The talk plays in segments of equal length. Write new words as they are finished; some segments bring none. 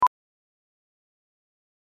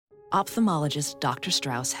Ophthalmologist Dr.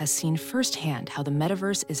 Strauss has seen firsthand how the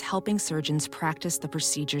metaverse is helping surgeons practice the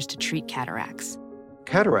procedures to treat cataracts.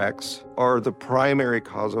 Cataracts are the primary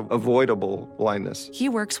cause of avoidable blindness. He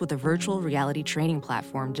works with a virtual reality training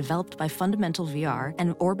platform developed by Fundamental VR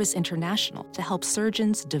and Orbis International to help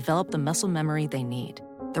surgeons develop the muscle memory they need.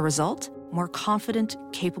 The result? More confident,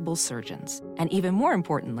 capable surgeons. And even more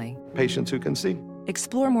importantly, Patients who can see.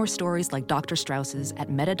 explore more stories like Dr. Strauss's at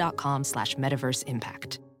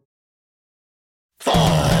meta.com/metaverseimpact.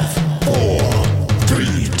 5, 4,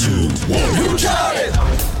 3, 2, 1. Who charted?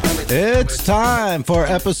 It's time for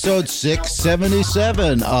episode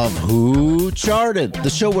 677 of Who Charted,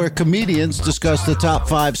 the show where comedians discuss the top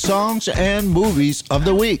 5 songs and movies of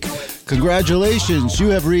the week. Congratulations, you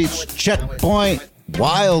have reached checkpoint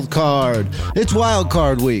Wildcard. It's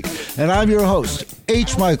Wildcard week, and I'm your host,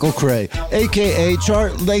 H. Michael Cray, a.k.a.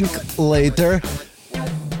 Chart Linklater,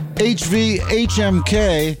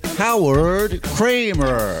 HVHMK, Howard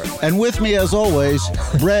Kramer. And with me, as always,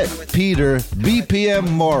 Brett Peter,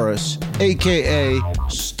 BPM Morris, a.k.a.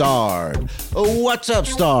 Stard. What's up,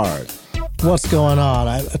 Stard? What's going on?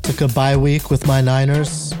 I took a bye week with my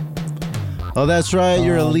Niners. Oh, that's right.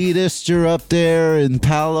 You're elitist. You're up there in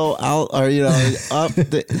Palo Alto, or, you know, up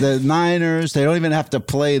the Niners. They don't even have to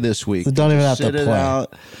play this week. They don't even have to sit it play.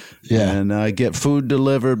 out and get food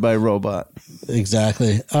delivered by robot.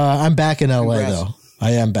 Exactly. I'm back in LA, though.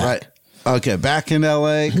 I am back. Right. Okay, back in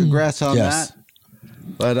LA. Congrats on that.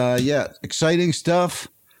 But yeah, exciting stuff.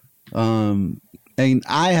 And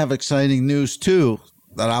I have exciting news too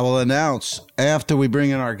that I will announce after we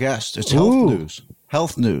bring in our guest. It's health news.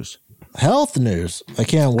 Health news. Health news. I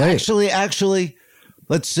can't wait. Actually,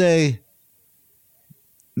 let's say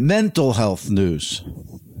mental health news.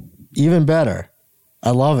 Even better.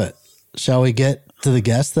 I love it. Shall we get to the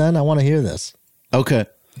guest then? I want to hear this. Okay.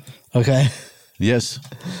 Yes.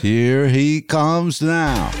 Here he comes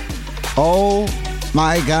now. Oh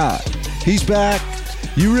my God. He's back.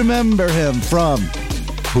 You remember him from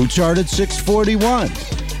Who Charted 641,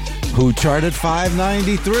 Who Charted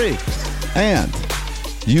 593, and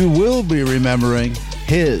you will be remembering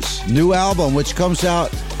his new album, which comes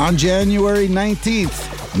out on January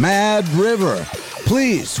 19th, Mad River.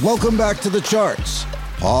 Please welcome back to the charts,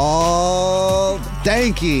 Paul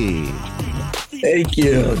Danke. Thank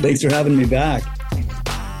you. Thanks for having me back.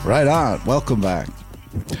 Right on. Welcome back.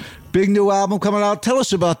 Big new album coming out. Tell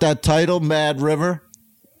us about that title, Mad River.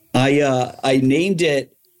 I named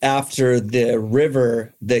it after the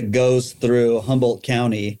river that goes through Humboldt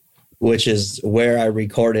County, which is where I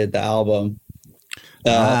recorded the album.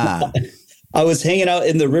 I was hanging out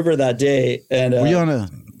in the river that day, and were you on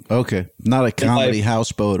not a comedy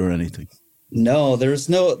houseboat or anything? No, there's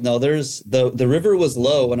the river was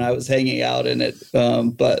low when I was hanging out in it.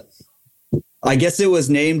 But I guess it was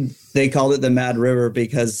named, they called it the Mad River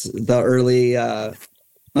because the early,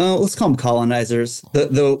 let's call them colonizers,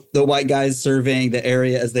 the white guys surveying the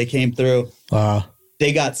area as they came through.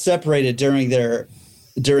 They got separated during their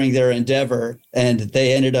endeavor, and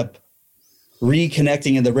they ended up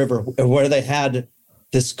reconnecting in the river where they had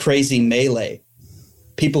this crazy melee.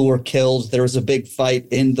 People were killed. There was a big fight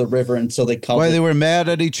in the river, and so they called Why they were mad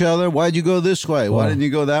at each other? Why'd you go this way? Why didn't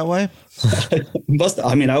you go that way? I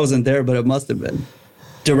wasn't there, but it must have been.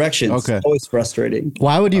 Directions. Okay. Always frustrating.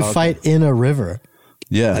 Why would you fight in a river?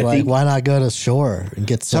 Yeah. Like, why not go to shore and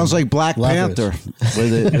get some Sounds like Black leverage? Panther,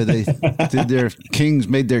 where they did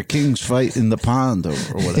made their kings fight in the pond or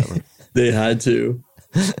whatever. They had to.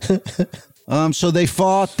 So they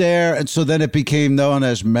fought there, and so then it became known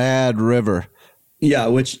as Mad River. Yeah,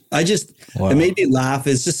 which it made me laugh.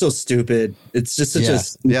 It's just so stupid. It's just such a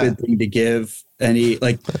stupid thing to give any,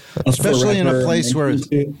 like, especially in a place where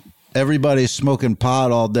everybody's smoking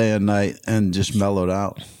pot all day and night and just mellowed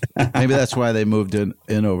out. Maybe that's why they moved in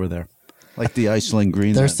over there, like the Iceland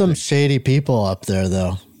Green. There's some shady people up there,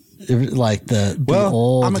 though, like the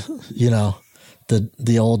old,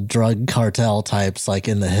 the old drug cartel types, like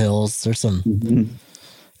in the hills. There's some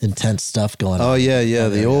intense stuff going on. Oh yeah,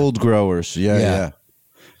 the old growers. Yeah.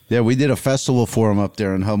 We did a festival for them up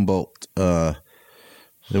there in Humboldt. It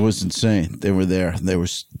was insane. They were there. They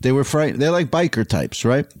were frightened. They're like biker types,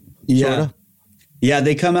 right? Yeah. Sorta? Yeah,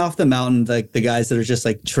 they come off the mountain, like the guys that are just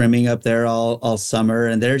like trimming up there all summer,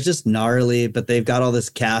 and they're just gnarly, but they've got all this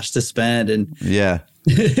cash to spend, and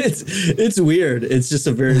it's weird. It's just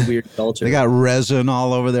a very weird culture. They got resin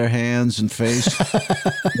all over their hands and face.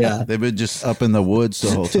 Yeah, they've been just up in the woods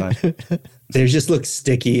the whole time. They just look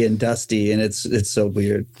sticky and dusty, and it's so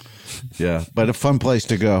weird. Yeah, but a fun place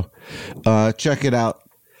to go. Check it out.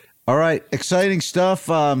 All right, exciting stuff.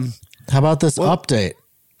 How about this update?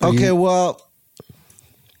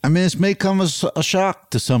 I mean, this may come as a shock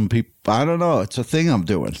to some people. I don't know. It's a thing I'm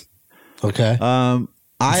doing. Okay.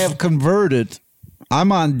 I have converted.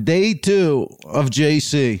 I'm on day 2 of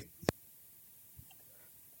JC.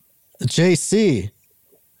 JC.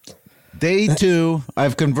 Day 2.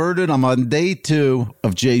 I've converted. I'm on day 2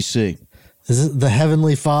 of JC. Is it the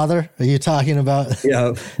Heavenly Father? Are you talking about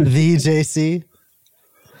Yeah. the JC?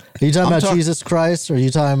 Are you talking about Jesus Christ? Or are you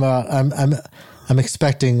talking about I'm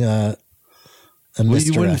expecting a Well, you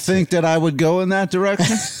wouldn't misdirect. think that I would go in that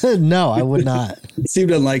direction? No, I would not. It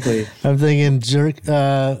seemed unlikely. I'm thinking jerky.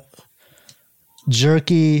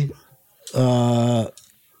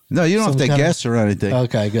 No, you don't have to guess or anything.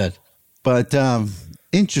 Okay, good. But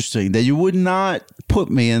interesting that you would not put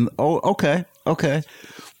me in. Oh, okay.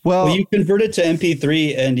 Well, You converted to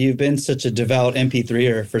MP3 and you've been such a devout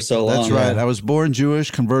MP3er for so long. that's right. I was born Jewish,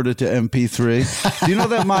 converted to MP3. Do you know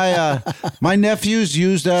that my nephews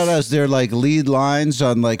use that as their like lead lines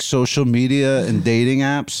on like social media and dating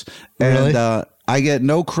apps? Really? And I get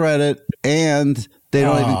no credit, and they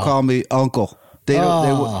don't even call me uncle. They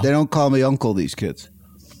don't call me uncle. These kids.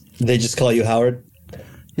 They just call you Howard?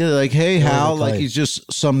 Yeah, they're like, hey, Hal, like okay. he's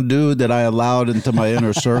just some dude that I allowed into my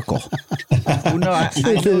inner circle. Well, no, I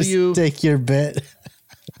know Just you. take your bit.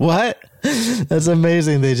 What? That's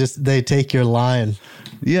amazing. They take your line.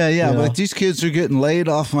 Yeah, You know? but these kids are getting laid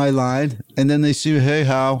off my line, and then they see, hey,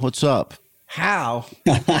 Hal, what's up? Hal?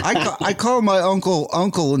 I call my uncle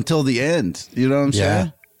until the end. You know what I'm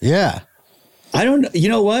saying? Yeah. I don't. You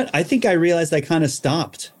know what? I think I realized I kind of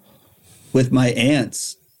stopped with my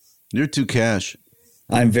aunts. You're too cash.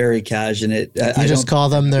 I'm very cash in it. You just call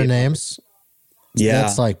them their names? Yeah.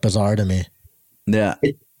 That's like bizarre to me. Yeah.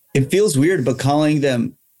 It feels weird, but calling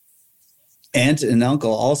them aunt and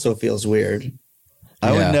uncle also feels weird.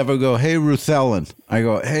 I Yeah. would never go, hey, Ruth Ellen. I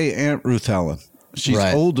go, hey, Aunt Ruth Ellen. She's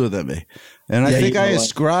Right. older than me. And I Yeah, think you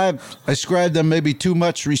know I ascribed them maybe too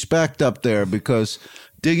much respect up there, because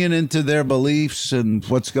digging into their beliefs and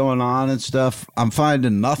what's going on and stuff, I'm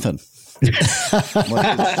finding nothing.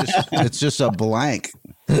 It's just a blank.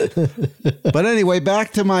 But anyway,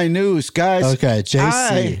 back to my news, guys. Okay,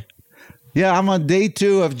 JC. I'm on day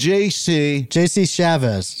 2 of JC. JC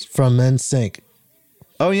Chavez from NSYNC.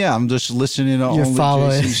 Oh, yeah, I'm just listening to You're only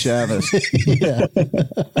following. JC Chavez. Yeah.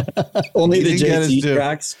 Only He the didn't get his JC due.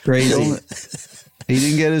 tracks. Crazy. He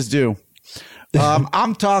didn't get his due.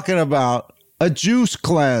 I'm talking about a juice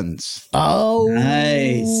cleanse. Oh,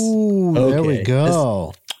 Nice. There we Okay.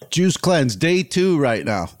 go. Juice cleanse, day 2 right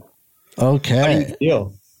now. Okay.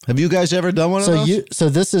 Yo, Have you guys ever done one of those? So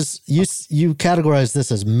this is you categorize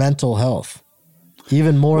this as mental health,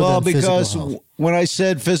 even more Well, than physical because health. when I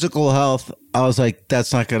said physical health, I was like,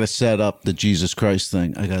 that's not going to set up the Jesus Christ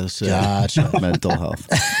thing. I got to say Gotcha. mental health.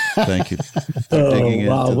 Thank you. oh,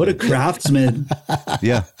 wow. into What a the- craftsman.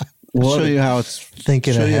 Yeah. I'll show you how it's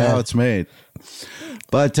Thinking show you ahead. how it's made.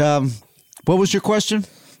 But what was your question?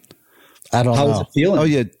 I don't How know. was it feeling? Oh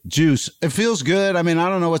yeah, juice. It feels good. I mean, I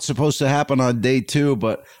don't know what's supposed to happen on day 2,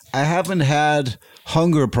 but I haven't had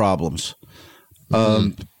hunger problems.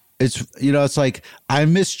 It's it's like I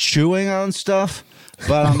miss chewing on stuff,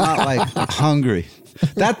 but I'm not like hungry.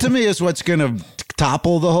 That to me is what's going to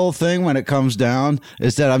topple the whole thing when it comes down,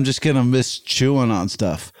 is that I'm just going to miss chewing on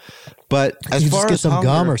stuff. But as You far just get as some hunger,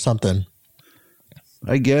 gum or something.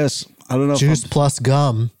 I guess I don't know. Juice If plus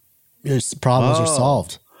gum, your problems are Oh.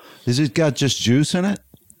 solved. is it got just juice in it?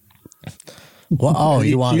 Well, oh,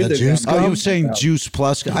 you want chew the the juice gum? Oh, gum? you were saying juice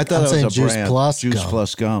plus? I thought I'm that saying was a juice brand. plus juice gum.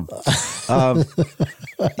 plus gum.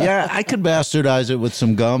 Yeah, I could bastardize it with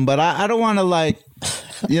some gum, but I don't want to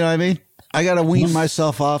you know what I mean? I got to wean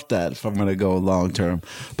myself off that if I'm going to go long term.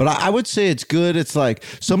 But I would say it's good. It's like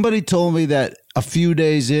somebody told me that a few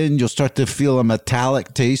days in, you'll start to feel a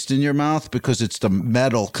metallic taste in your mouth because it's the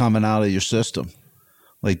metal coming out of your system.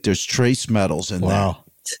 Like there's trace metals in there. Wow.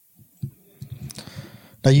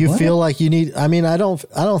 Now you feel like you need. I mean, I don't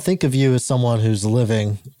think of you as someone who's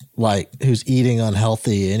living who's eating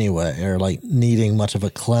unhealthy anyway, or like needing much of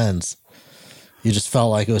a cleanse. You just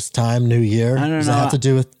felt like it was time, new year. I don't Does know. that have to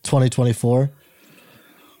do with 2024?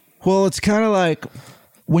 Well, it's kind of like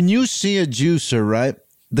when you see a juicer, right?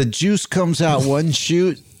 The juice comes out one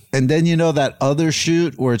shoot, and then that other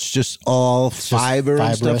shoot where it's just all fiber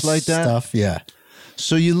and stuff Fibrous like that. Stuff, yeah.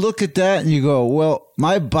 So you look at that and you go, well,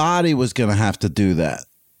 my body was going to have to do that.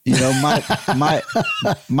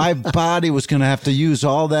 My body was going to have to use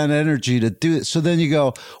all that energy to do it. So then you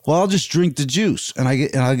go, well, I'll just drink the juice and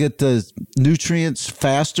I'll get the nutrients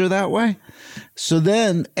faster that way. So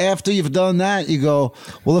then after you've done that, you go,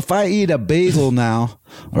 well, if I eat a bagel now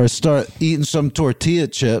or start eating some tortilla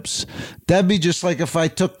chips, that'd be just like if I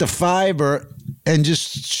took the fiber and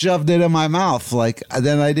just shoved it in my mouth. Like,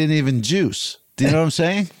 then I didn't even juice. Do you know what I'm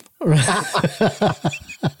saying?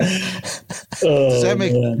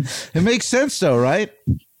 It makes sense though, right?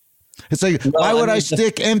 It's like, why would I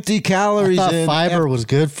stick empty calories in? I thought fiber was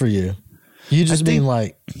good for you. You just mean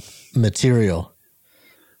like material.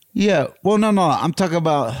 Yeah. Well, no. I'm talking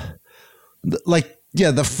about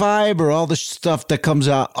the fiber, all the stuff that comes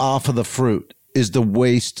out off of the fruit is the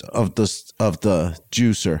waste of the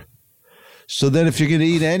juicer. So then if you're going to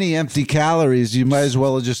eat any empty calories, you might as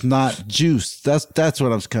well just not juice. That's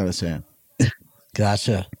what I was kind of saying.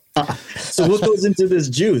 Gotcha. So what goes into this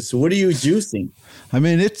juice? What are you juicing? I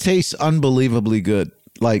mean, it tastes unbelievably good.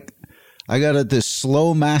 Like, I got this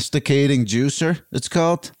slow masticating juicer, it's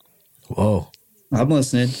called. Whoa. I'm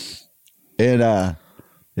listening. It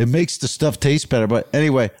makes the stuff taste better. But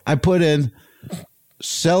anyway, I put in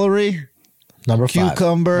celery, number 5,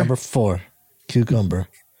 cucumber, number 4, cucumber.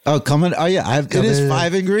 Oh, coming. Oh, yeah. It is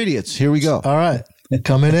 5 ingredients. Here we go. All right.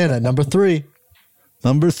 Coming in at number 3.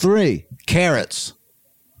 Number 3, carrots.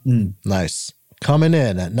 Nice. Coming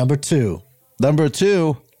in at number 2. Number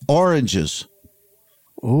 2, oranges.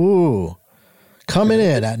 Ooh. Coming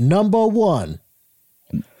in at number 1.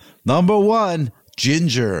 Number 1,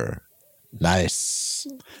 ginger. Nice.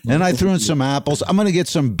 And I threw in some apples. I'm going to get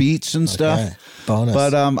some beets and stuff. Bonus.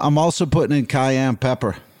 But I'm also putting in cayenne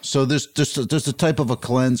pepper. So there's a type of a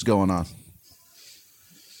cleanse going on.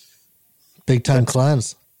 Big time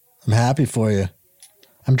cleanse. I'm happy for you.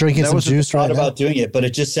 I'm drinking some juice right now. I thought about doing it, but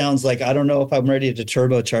it just sounds like I don't know if I'm ready to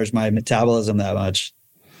turbocharge my metabolism that much.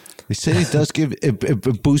 They say it does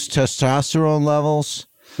it boosts testosterone levels.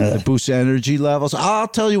 It boosts energy levels. I'll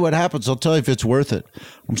tell you what happens. I'll tell you if it's worth it.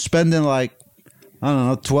 I'm spending like, I don't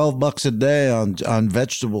know, $12 a day on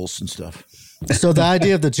vegetables and stuff. So the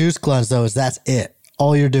idea of the juice cleanse, though, is that's it.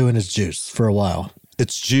 All you're doing is juice for a while.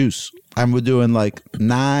 It's juice. I'm doing like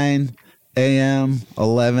 9 a.m.,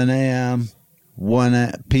 11 a.m.,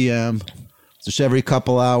 1 p.m. Just every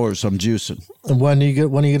couple hours I'm juicing. And when are you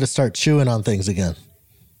going to start chewing on things again?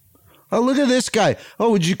 Oh, look at this guy. Oh,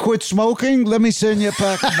 would you quit smoking? Let me send you a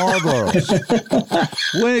pack of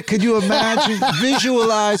Marlboros. When could you imagine?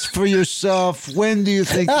 Visualize for yourself. When do you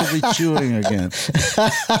think you'll be chewing again?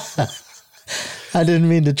 I didn't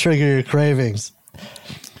mean to trigger your cravings.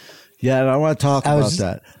 Yeah, I want to talk about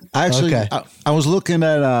that. Actually, okay. I was looking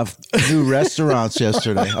at new restaurants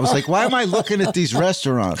yesterday. I was like, why am I looking at these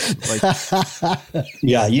restaurants?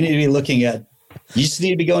 Yeah, you need to be looking at. You just need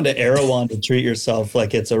to be going to Erewhon to treat yourself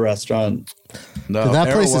like it's a restaurant. No, dude,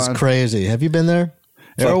 that place is crazy. Have you been there?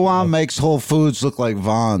 Erewhon makes Whole Foods look like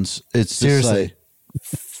Vons. It's seriously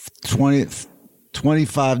just like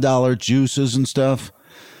 $25 juices and stuff.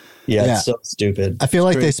 Yeah, it's so stupid. I feel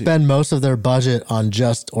like they spend most of their budget on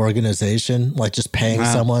just organization, like just paying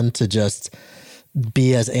someone to just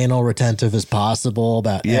be as anal retentive as possible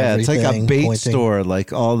about everything. It's like a bait store,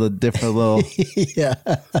 like all the different little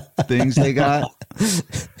things they got.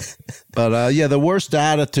 But the worst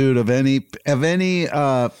attitude of any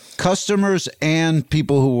customers and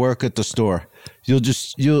people who work at the store. You'll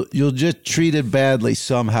just get treated badly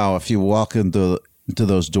somehow if you walk into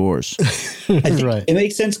those doors. I think it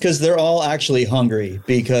makes sense because they're all actually hungry,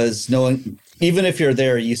 because no one, even if you're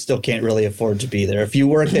there, you still can't really afford to be there. If you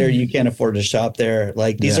work there, you can't afford to shop there.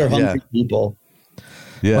 Like, these are hungry people.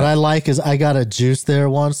 Yeah. What I like is I got a juice there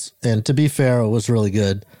once, and to be fair, it was really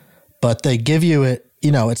good. But they give you it,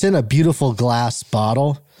 it's in a beautiful glass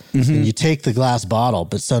bottle, and you take the glass bottle.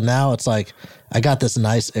 But so now it's like I got this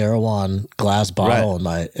nice Erewhon glass bottle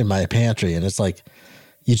in my pantry, and it's like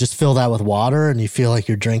you just fill that with water, and you feel like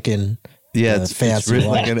you're drinking. Yeah, it's fancy written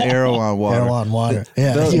like an Erewhon water. Erewhon water.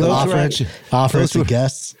 Yeah, you offer it to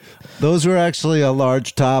guests. Those were actually a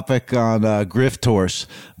large topic on Grift Tours,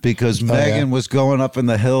 because Megan was going up in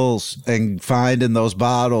the hills and finding those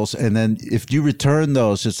bottles, and then if you return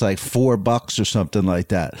those, it's like $4 or something like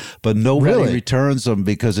that. But nobody returns them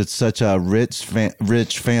because it's such a rich,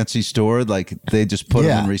 fancy store. Like, they just put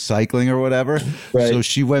them in recycling or whatever. Right. So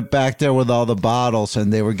she went back there with all the bottles,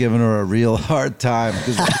 and they were giving her a real hard time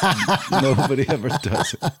because nobody ever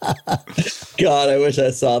does it. God, I wish I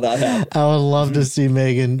saw that happen. I would love to see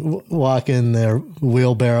Megan walk in their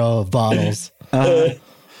wheelbarrow of bottles.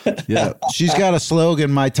 Yeah, she's got a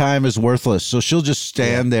slogan, "My time is worthless," so she'll just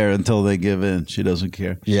stand there until they give in. She doesn't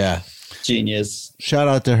care. Yeah, genius. Shout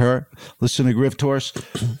out to her. Listen to Grift Horse.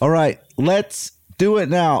 All right, let's do it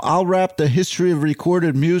now. I'll wrap the history of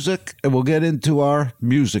recorded music, and we'll get into our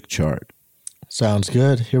music chart. Sounds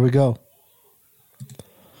good. Here we go.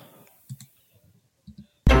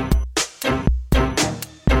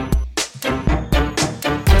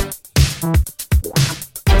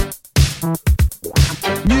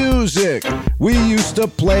 music. We used to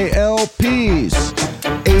play LPs,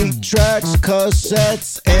 8 tracks,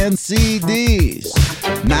 cassettes, and CDs.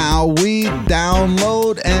 Now we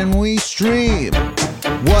download and we stream.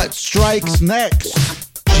 What strikes next?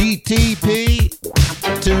 GTP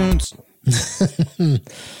tunes.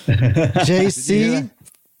 JC?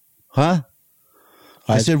 Huh?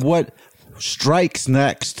 I said, what strikes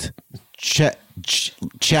next? Chat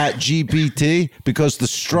GPT? Because the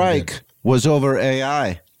strike was over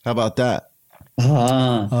AI. How about that?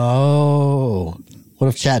 Oh. What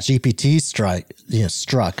if Chat GPT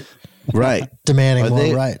struck? Right. Demanding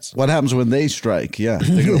more rights. What happens when they strike? Yeah,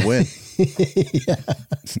 they're going to win. Yeah.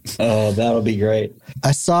 Oh, that'll be great.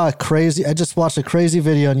 I just watched a crazy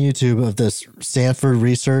video on YouTube of this Stanford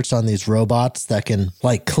research on these robots that can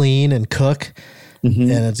like clean and cook. Mm-hmm.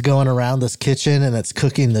 And it's going around this kitchen and it's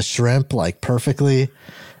cooking the shrimp like perfectly.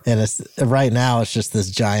 And it's right now it's just this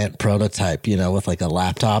giant prototype, with like a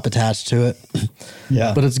laptop attached to it.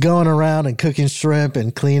 Yeah. But it's going around and cooking shrimp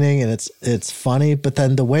and cleaning, and it's funny. But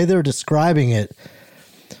then the way they're describing it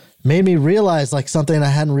made me realize like something I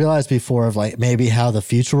hadn't realized before of like maybe how the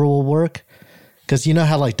future will work. Because you know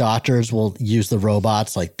how like doctors will use the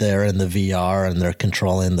robots, like they're in the VR and they're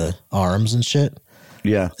controlling the arms and shit.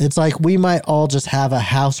 Yeah. It's like we might all just have a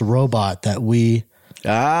house robot that we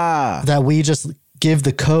just give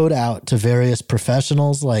the code out to various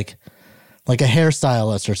professionals, like a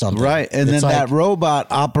hairstylist or something. Right. And it's then that robot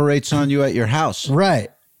operates on you at your house. Right.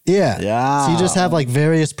 Yeah. Yeah. So you just have like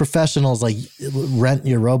various professionals like rent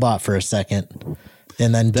your robot for a second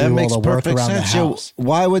and then do all the work around the house.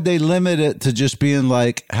 Why would they limit it to just being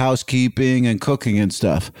like housekeeping and cooking and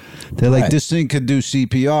stuff? They're like, this thing could do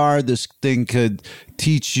CPR. This thing could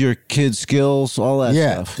teach your kids skills, all that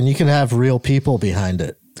stuff. And you can have real people behind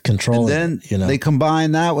it controlling. And then they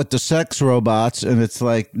combine that with the sex robots, and it's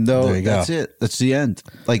like, no, that's it. That's the end.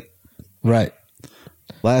 Like, right.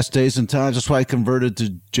 Last days and times. That's why I converted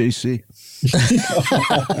to JC.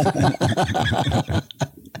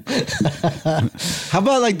 How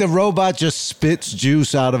about like the robot just spits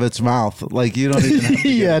juice out of its mouth? Like you don't even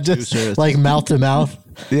have to just like mouth to mouth.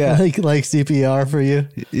 Yeah. Like CPR for you.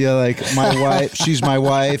 Yeah, like my wife, she's my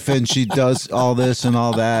wife and she does all this and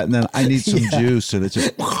all that. And then I need some juice and it's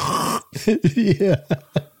just.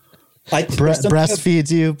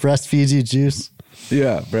 Breastfeeds you juice.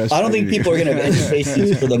 Yeah. I don't think people are going to have any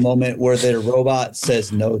patience for the moment where their robot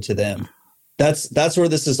says no to them. That's where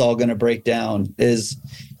this is all going to break down. Is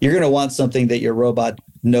you're going to want something that your robot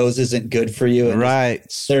knows isn't good for you, and right?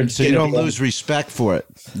 So you don't lose respect for it.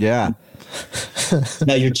 Yeah.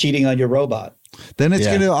 Now you're cheating on your robot. Then it's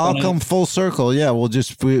going to all come full circle. Yeah, we'll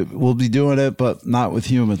be doing it, but not with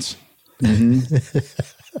humans. Mm-hmm.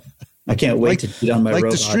 I can't wait to cheat on my robot.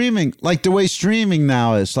 Like the streaming, like the way streaming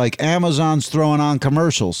now is. Like Amazon's throwing on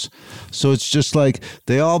commercials, so it's just like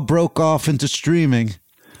they all broke off into streaming.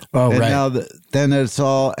 Oh, and right. Now then it's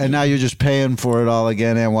all, and now you're just paying for it all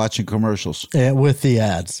again and watching commercials. And with the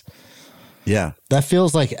ads. Yeah. That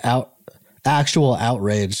feels like actual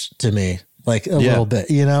outrage to me. Like a little bit,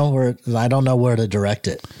 where I don't know where to direct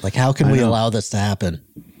it. Like, how can we allow this to happen?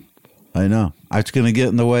 I know. It's going to get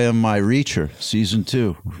in the way of my Reacher season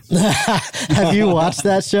 2. Have you watched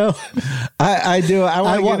that show? I do.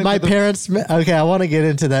 I want my parents. Okay, I want to get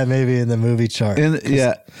into that maybe in the movie chart. My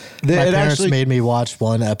parents made me watch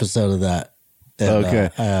one episode of that. And, okay,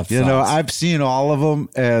 I've seen all of them,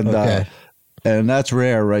 and that's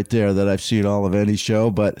rare right there that I've seen all of any show.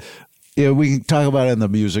 But we can talk about it in the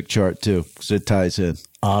music chart too because it ties in.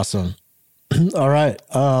 Awesome. All right.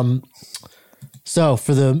 So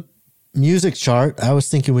for the music chart, I was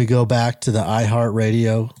thinking we go back to the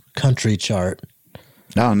iHeartRadio country chart.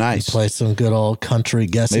 Oh, nice. Play some good old country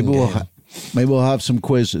guessing game. Maybe we'll have some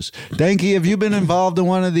quizzes. Danke, have you been involved in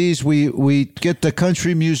one of these? We get the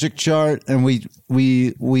country music chart and we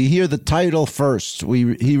hear the title first.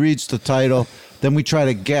 He reads the title, then we try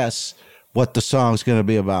to guess what the song's going to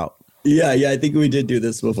be about. Yeah, I think we did do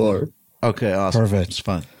this before. Okay, awesome. Perfect. It's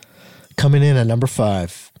fun. Coming in at number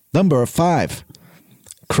 5. Number 5.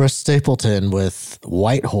 Chris Stapleton with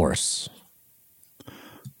White Horse.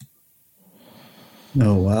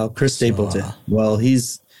 Oh, wow. Chris Stapleton. Well,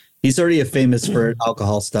 he's already famous for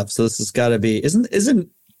alcohol stuff. So this has got to be, isn't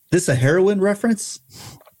this a heroin reference?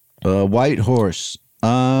 White Horse.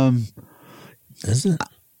 Is it?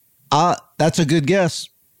 That's a good guess.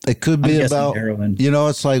 It could be about heroin.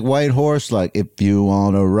 It's like White Horse, like if you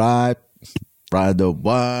want to ride the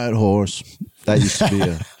white horse. That used to be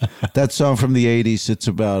that song from the 80s. It's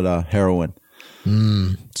about heroin.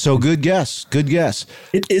 So good guess. Good guess.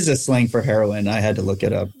 It is a slang for heroin. I had to look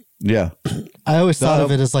it up. Yeah. I always thought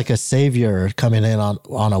of it as like a savior coming in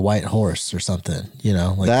on a white horse or something, you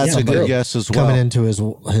know. Like that's a good guess as well. Coming into his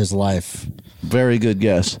life. Very good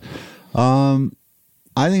guess.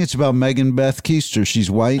 I think it's about Megan Beth Keister.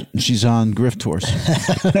 She's white and she's on Grift Horse.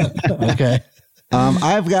 Okay.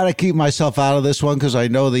 I've got to keep myself out of this one because I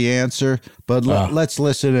know the answer, but let's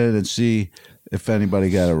listen in and see if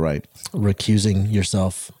anybody got it right. Recusing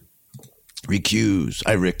yourself. Recuse.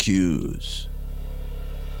 I recuse.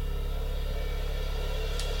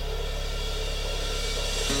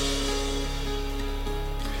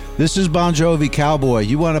 This is Bon Jovi Cowboy.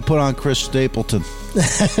 You want to put on Chris Stapleton.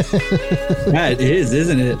 Yeah, it is,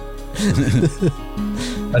 isn't it?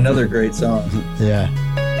 Another great song. Yeah.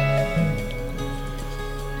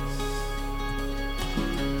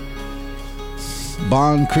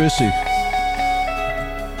 Bon Chrissy.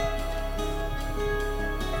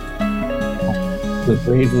 The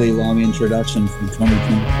bravely long introduction from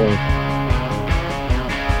 2024.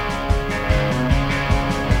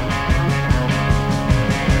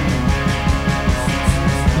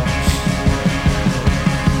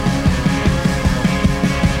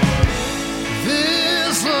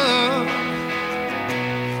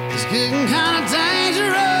 Getting kind of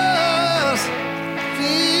dangerous.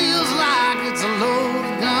 Feels like it's a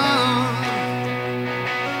loaded gun.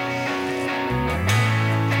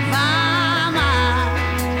 My mind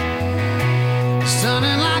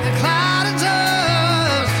stunning like a cloud of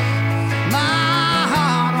dust. My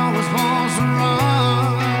heart always wants to run.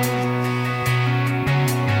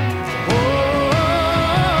 Oh,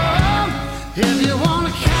 if you want a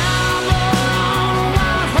cowboy on a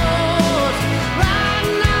white horse, right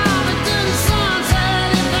now.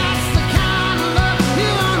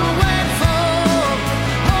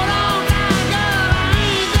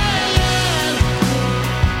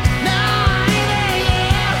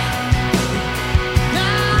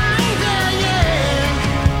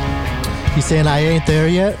 You saying I ain't there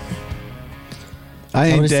yet? I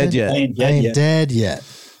ain't dead yet. I ain't dead yet.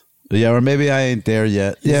 Yeah, or maybe I ain't there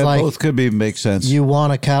yet. Yeah, like, both could make sense. You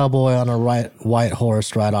want a cowboy on a white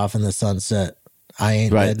horse right off in the sunset. I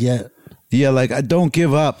ain't dead yet. Yeah, like, I don't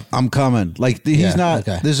give up. I'm coming. Like, he's not,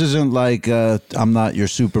 this isn't like, I'm not your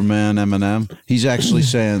Superman, Eminem. He's actually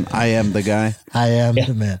saying, I am the guy. I am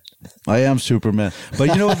the man. I am Superman. But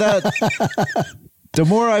you know what, the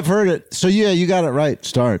more I've heard it, so yeah, you got it right,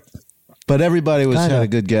 start. But everybody had a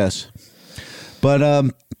good guess. But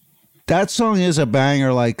that song is a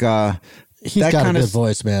banger. Like he's got a good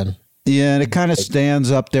voice, man. Yeah, and it kind of stands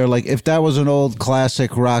up there. Like if that was an old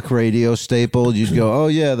classic rock radio staple, you'd go, "Oh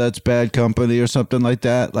yeah, that's Bad Company" or something like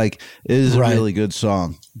that. Like it is a really good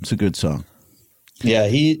song. It's a good song. Yeah,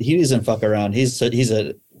 he doesn't fuck around. He's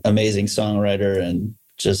an amazing songwriter, and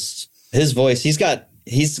just his voice. He's got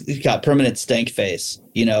permanent stank face.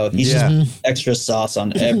 You know, he's just extra sauce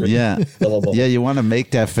on every syllable. Yeah, you want to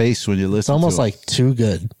make that face when you listen. It's almost to like too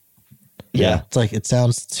good. Yeah, it's like it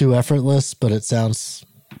sounds too effortless, but it sounds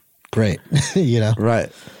great. You know,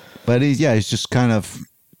 right? But he's just kind of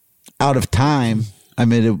out of time. I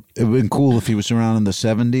mean, it would been cool if he was around in the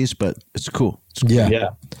 70s, but it's cool. It's cool. Yeah.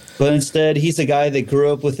 But instead, he's a guy that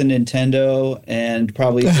grew up with a Nintendo and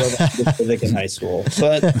probably drove a Civic in high school.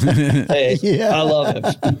 But hey, I love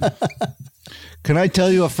him. Can I tell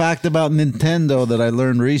you a fact about Nintendo that I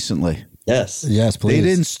learned recently? Yes. Yes, please. They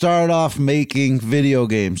didn't start off making video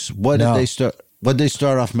games. What did they start? What did they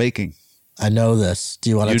start off making? I know this. Do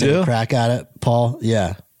you want to take a crack at it, Paul?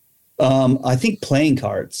 Yeah. I think playing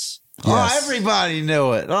cards. Yes. Oh, everybody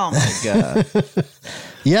knew it. Oh my god.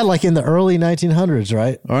 Yeah, like in the early 1900s,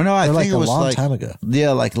 right? Or no, I think like it was a long time ago.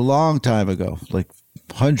 Yeah, like a long time ago, like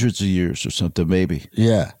hundreds of years or something, maybe.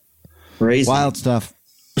 Yeah. Crazy. Wild stuff.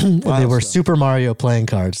 They were Super Mario playing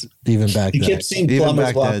cards even back then. You kept seeing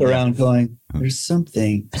plumbers walk around going, "There's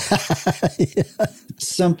something,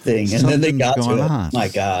 something," and then they got to it. On. My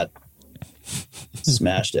God,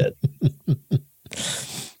 smashed it.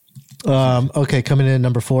 Okay, coming in at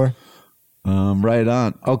number 4. Right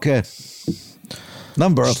on. Okay,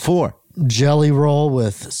 number 4. Jelly Roll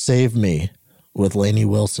with "Save Me" with Lainey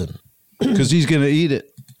Wilson. Because he's gonna eat it.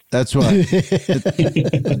 That's why.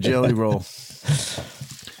 The Jelly Roll.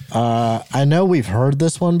 I know we've heard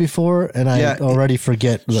this one before, and I already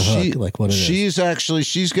forget the hook, like what it is. She's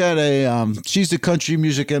got a, she's the country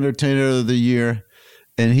music entertainer of the year,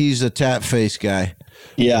 and he's a tap face guy.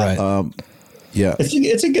 Yeah. Right. Yeah.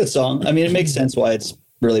 It's a good song. I mean, it makes sense why it's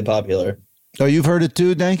really popular. Oh, you've heard it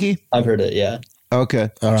too, Danke? I've heard it, yeah. Okay.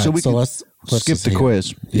 All right, so let's skip the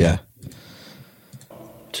quiz. Yeah.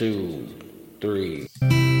 2, 3.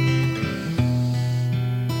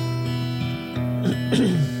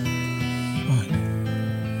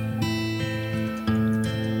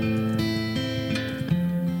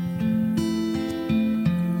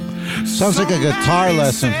 Sounds like a guitar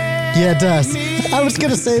lesson. Yeah, it does. I was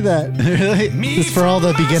going to say that. Really? It's for all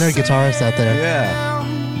the beginner guitarists out there. Yeah.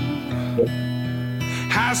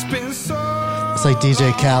 It's like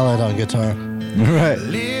DJ Khaled on guitar. Right.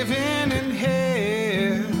 Living in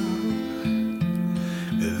hell.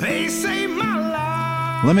 They say my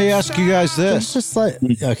life. Let me ask you guys It's this. just like,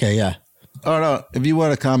 okay, yeah. Oh, no. If you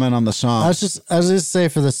want to comment on the song. I was just say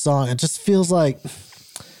for this song, it just feels like,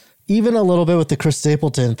 even a little bit with the Chris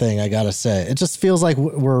Stapleton thing, I gotta say, it just feels like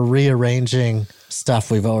we're rearranging stuff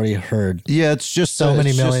we've already heard. Yeah, it's just so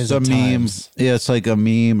many millions of meme. times. Yeah, it's like a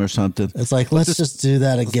meme or something. It's like, let's just do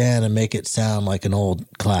that again and make it sound like an old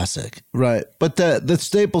classic. Right. But the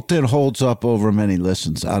Stapleton holds up over many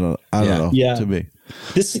listens. I don't know. Yeah. To me.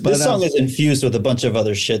 This song is infused with a bunch of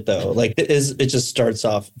other shit though. Like it just starts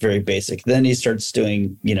off very basic. Then he starts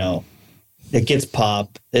doing, it gets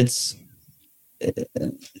pop.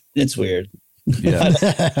 It's weird. Yeah.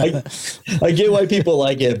 I get why people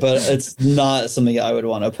like it, but it's not something I would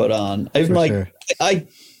want to put on.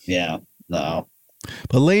 No.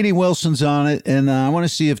 But Lainey Wilson's on it, and I want to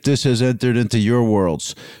see if this has entered into your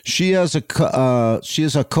worlds. She has a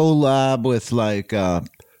collab with like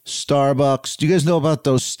Starbucks. Do you guys know about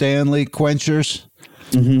those Stanley quenchers?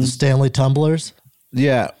 The Stanley tumblers?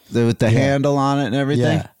 Yeah, with the handle on it and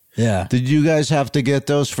everything. Yeah. Yeah. Did you guys have to get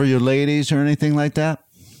those for your ladies or anything like that?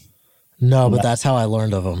 No, but that's how I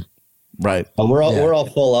learned of them. Right. We're all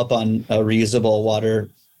full up on reusable water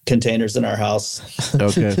containers in our house.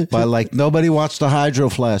 Okay. But like nobody wants the hydro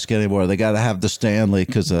flask anymore. They got to have the Stanley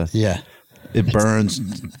because it burns.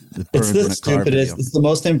 It's the stupidest. It's the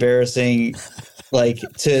most embarrassing. Like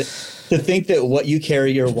to think that what you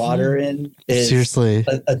carry your water in is seriously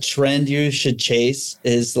a trend you should chase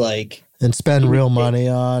is like. And spend real money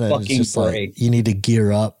on, and it's just like you need to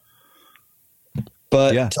gear up.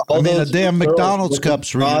 But yeah, the damn McDonald's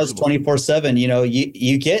cups 24/7.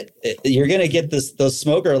 You're gonna get those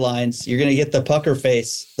smoker lines. You're gonna get the pucker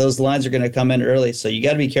face. Those lines are gonna come in early, so you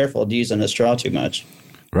got to be careful using a straw too much.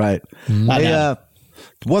 Right. Hey,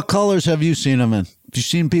 what colors have you seen them in? Have you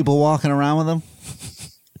seen people walking around with them?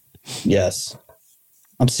 Yes,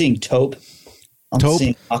 I'm seeing taupe. I'm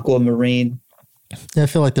seeing aquamarine. Yeah, I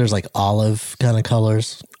feel like there's like olive kind of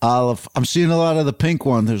colors. Olive. I'm seeing a lot of the pink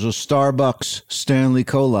one. There's a Starbucks Stanley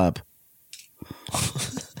collab.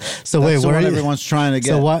 So wait, what everyone's trying to get.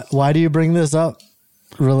 So why do you bring this up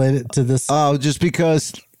related to this? Oh, just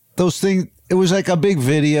because those things, it was like a big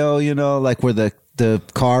video, like where the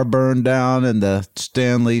car burned down and the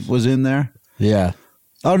Stanley was in there. Yeah.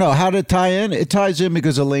 Oh, no. How did it tie in? It ties in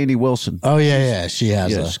because of Lainey Wilson. Oh, yeah. She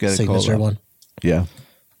has a signature one. Yeah.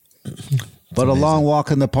 But amazing. A long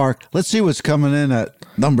walk in the park. Let's see what's coming in at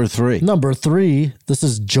number 3. Number 3, this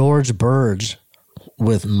is George Burge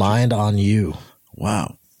with Mind on You.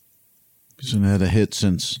 Wow. Hasn't had a hit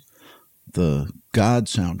since the God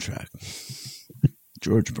soundtrack.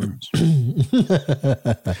 George Burns.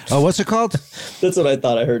 Oh, what's it called? That's what I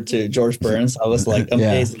thought I heard too. George Burns. I was like,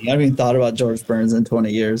 amazing. I haven't even thought about George Burns in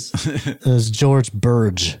 20 years. It was George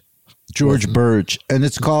Burge. George Burge. And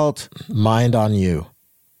it's called Mind on You.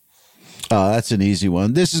 Oh, that's an easy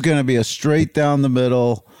one. This is going to be a straight down the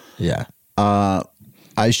middle. Yeah. I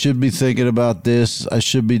should be thinking about this. I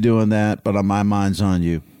should be doing that, but my mind's on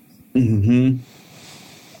you. Mm-hmm.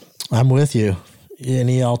 I'm with you.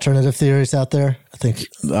 Any alternative theories out there? I think.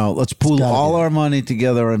 Let's pool all our money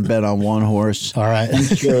together and bet on one horse. All right.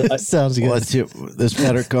 Sure. Sounds good. Let's hear, this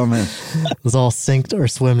better come in. Let's all sink or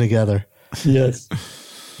swim together. Yes.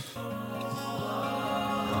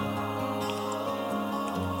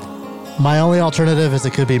 My only alternative is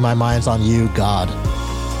it could be My Mind's on You, God.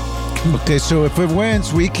 Okay, so if it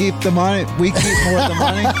wins, we keep the money. We keep more of the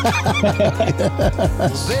money.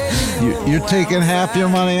 You're taking half your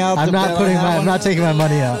money out. I'm not taking my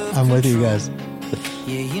money out. I'm with you guys.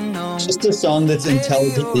 It's just a song that's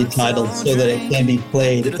intelligently titled so that it can be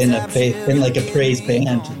played in like a praise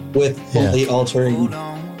band with only altering,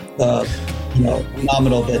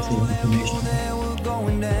 nominal bits of information.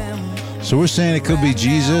 So we're saying it could be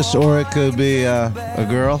Jesus or it could be a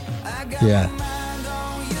girl? Yeah.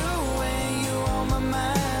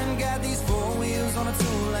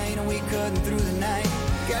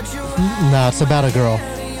 No, it's about a girl.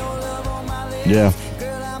 Yeah.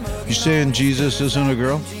 You saying Jesus isn't a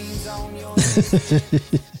girl? This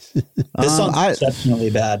song's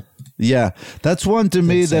exceptionally bad. Yeah. That's one to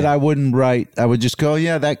me that I wouldn't write. I would just go,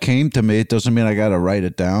 yeah, that came to me. It doesn't mean I got to write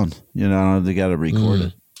it down. They got to record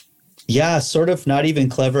it. Yeah, sort of not even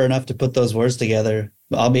clever enough to put those words together.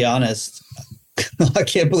 I'll be honest. I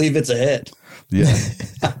can't believe it's a hit. Yeah.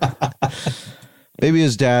 Maybe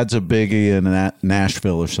his dad's a biggie in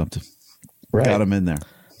Nashville or something. Right. got them in there.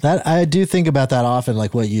 That I do think about that often,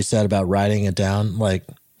 like what you said about writing it down. Like,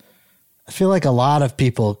 I feel like a lot of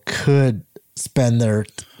people could spend their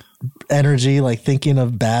energy like thinking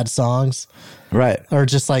of bad songs, Right. or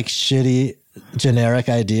just like shitty generic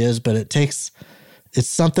ideas, but it's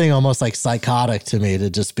something almost like psychotic to me to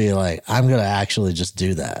just be like, I'm gonna actually just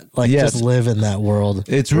do that, like just live in that world.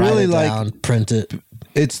 It's really like down, print it.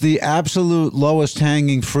 It's the absolute lowest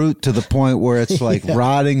hanging fruit to the point where it's like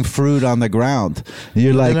rotting fruit on the ground.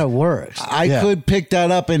 You're like, and it works. I could pick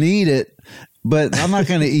that up and eat it, but I'm not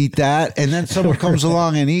going to eat that. And then someone comes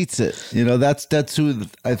along and eats it. You know, that's who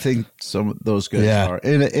I think some of those guys are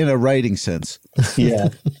in a writing sense. Yeah.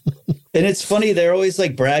 And it's funny, they're always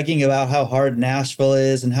like bragging about how hard Nashville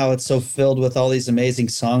is and how it's so filled with all these amazing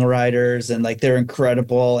songwriters and like they're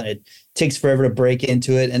incredible and it takes forever to break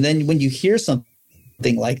into it. And then when you hear something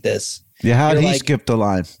like this, how did he skip the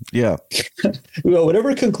line? Yeah. Well,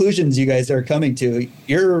 whatever conclusions you guys are coming to,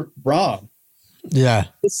 you're wrong. Yeah.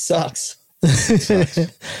 It sucks. It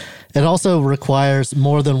also requires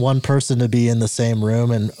more than one person to be in the same room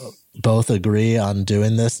and both agree on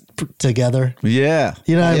doing this together. Yeah.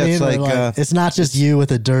 You know what I mean? It's like, it's not just you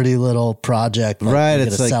with a dirty little project right,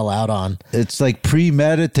 it's like, sell out on. It's like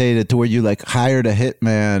premeditated to where you like hired a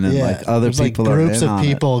hitman and like other There's people like are groups in of on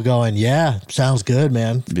people going, yeah, sounds good,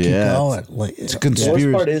 man. Keep going. It's a The conspiracy.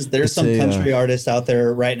 worst part is there's some country artists out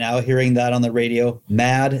there right now hearing that on the radio,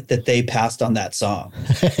 mad that they passed on that song.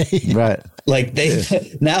 Right. Like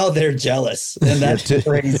now they're jealous, and that's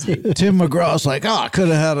crazy. Tim McGraw's like, I could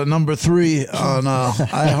have had a number 3 on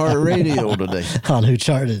iHeartRadio today. On Who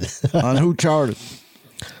Charted. On Who Charted.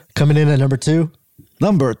 Coming in at number 2.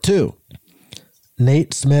 Number 2.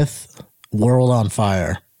 Nate Smith, World on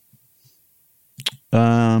Fire.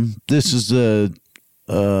 This is a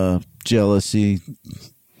jealousy.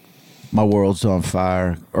 My world's on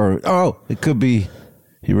fire. Or, it could be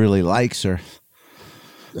he really likes her.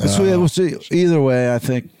 We'll see. Either way, I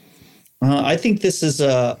think. I think this is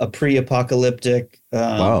a pre-apocalyptic.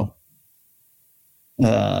 Wow.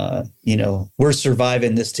 We're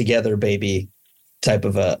surviving this together, baby, type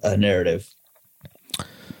of a narrative.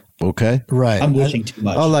 Okay. Right. I'm wishing too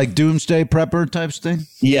much. Oh, like doomsday prepper types thing?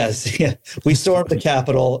 Yes. Yeah. We stormed the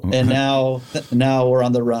Capitol, and now we're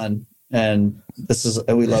on the run, and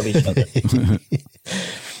we love each other.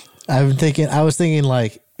 I was thinking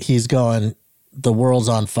like he's going, the world's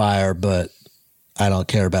on fire, but I don't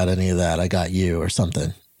care about any of that. I got you or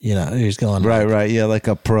something. You know, he's going right. Yeah, like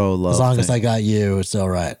a pro love. As long thing. as I got you, it's all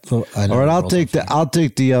right. All right, I'll take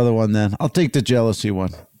the other one then. I'll take the jealousy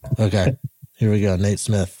one. Okay, here we go. Nate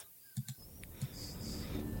Smith.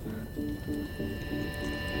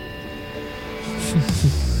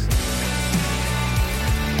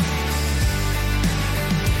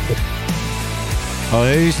 Oh,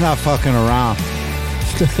 he's not fucking around.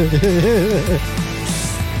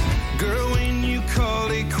 Girl, when you call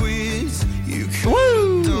it quits, you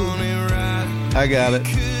Woo! done it right. I got it.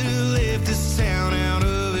 Could've left the sound out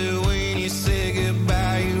of it when you said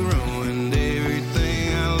goodbye. You ruined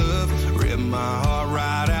everything I love. Ripped my heart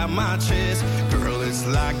right out my chest. Girl, it's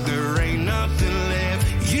like there ain't nothing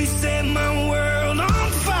left. You set my world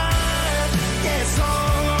on fire. Yeah, it's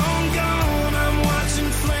all on gone. I'm watching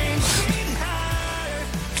flames get higher.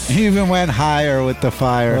 He even went higher with the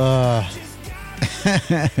fire.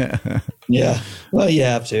 Yeah. Well, you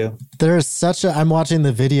have to. I'm watching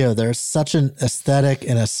the video. There's such an aesthetic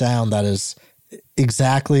and a sound that is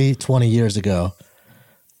exactly 20 years ago.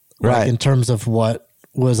 Right. Like in terms of what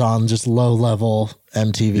was on just low level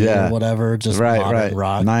MTV or whatever. Just modern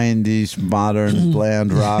rock. 90s modern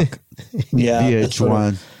bland rock. Yeah.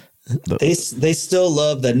 VH1. They still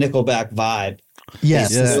love the Nickelback vibe.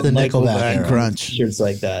 Yes, Yeah. it's the Nickelback era. Crunch. Shirts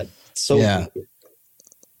like that. So Yeah.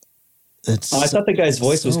 I thought the guy's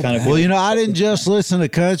voice was kind of Well, I didn't just listen to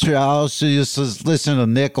country. I also just listen to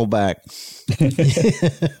Nickelback.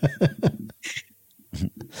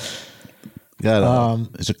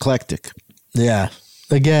 It's eclectic. Yeah.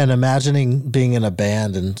 Again, imagining being in a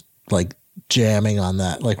band and like jamming on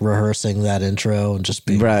that, like rehearsing that intro and just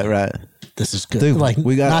being right. This is good. Dude, like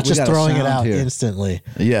we got not just a throwing it sound out here. instantly.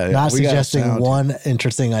 Yeah, Not we got a suggesting sound one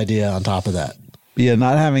interesting idea on top of that. Yeah,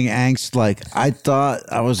 not having angst like I thought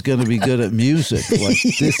I was going to be good at music. Like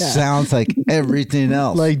this sounds like everything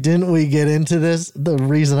else. Like, didn't we get into this? The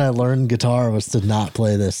reason I learned guitar was to not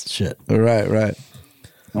play this shit. Right.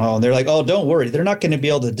 Oh, they're like, oh, don't worry. They're not going to be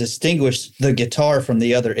able to distinguish the guitar from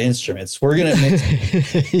the other instruments. We're going to mix.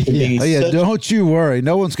 Oh, yeah, don't you worry.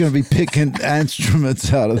 No one's going to be picking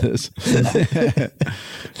instruments out of this.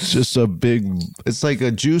 It's just it's like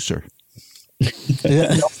a juicer.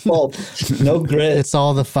 Yeah. No pulp, no grit. It's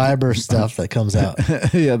all the fiber stuff that comes out.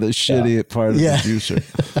 Yeah, the shitty part of the juicer.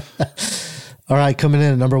 All right, coming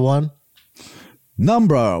in at number 1.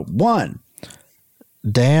 Number 1.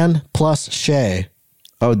 Dan plus Shay.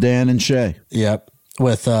 Oh, Dan and Shay. Yep.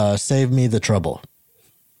 With Save Me the Trouble.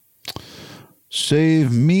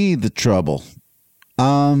 Save Me the Trouble.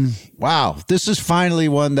 Wow. This is finally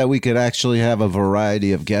one that we could actually have a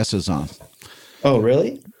variety of guesses on. Oh,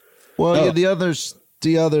 really? Well, yeah, the others,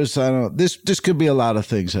 I don't know. This could be a lot of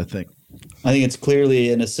things, I think. I think it's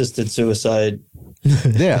clearly an assisted suicide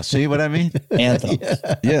Yeah, see what I mean? anthem.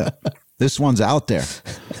 Yeah. This one's out there.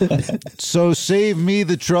 So Save Me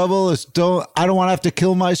the Trouble is I don't want to have to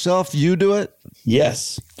kill myself. You do it?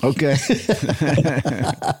 Yes. Okay.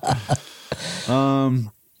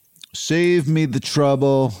 Save Me the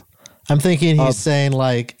Trouble. I'm thinking he's saying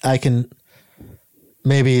like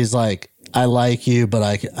maybe he's like, I like you, but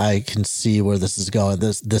I can see where this is going.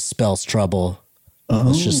 This spells trouble.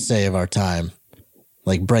 Let's just save our time.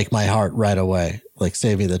 Like break my heart right away. Like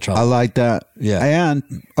save me the trouble. I like that. Yeah. And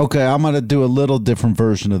okay, I'm going to do a little different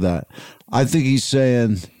version of that. I think he's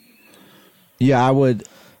saying, yeah, I would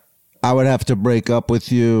have to break up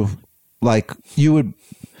with you. Like you would.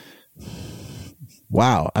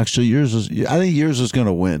 Wow. Actually, I think yours is going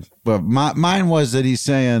to win. But mine was that he's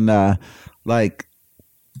saying, like,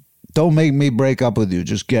 don't make me break up with you.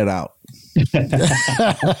 Just get out.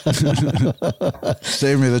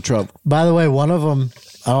 Save me the trouble. By the way, one of them,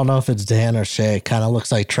 I don't know if it's Dan or Shay, kind of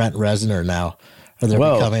looks like Trent Reznor now. Or they're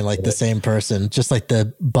becoming like the same person. Just like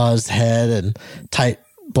the buzzed head and tight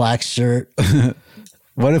black shirt.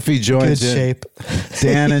 What if he joins Good shape.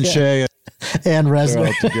 Dan and Shay and all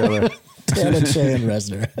Reznor. together? Dan and Shay and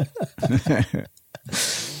Reznor.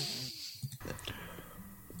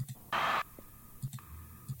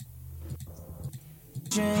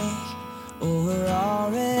 Oh, we're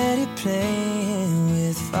already playing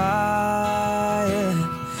with fire.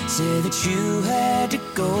 Said that you had to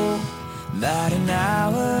go about an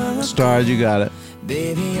hour ago. Stars, you got it.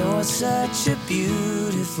 Baby, you're such a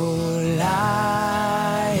beautiful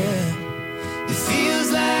liar. It feels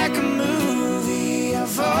like a movie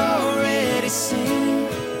I've already seen.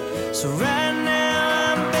 So right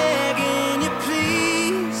now I'm begging you,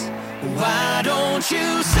 please. Why don't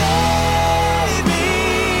you save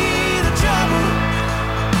me the trouble?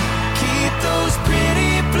 Keep those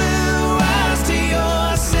pretty blue eyes to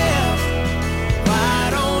yourself. Why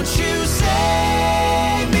don't you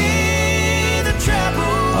save me the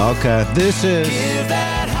trouble? Okay, this is Give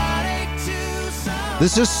that heartache to someone.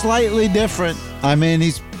 this is slightly different. I mean,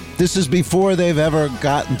 this is before they've ever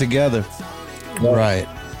gotten together. Right.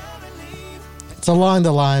 It's along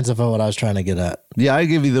the lines of what I was trying to get at. Yeah, I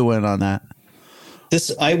give you the win on that.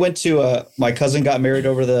 I went to my cousin got married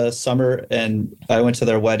over the summer, and I went to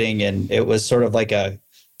their wedding, and it was sort of like they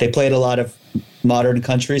played a lot of modern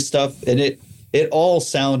country stuff, and it all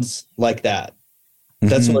sounds like that.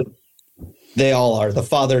 That's what they all are. The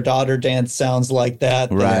father-daughter dance sounds like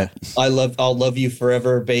that. Right. I'll love you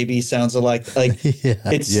forever, baby sounds like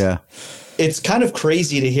it's kind of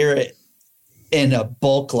crazy to hear it in a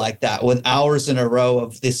bulk like that with hours in a row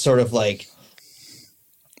of this sort of like,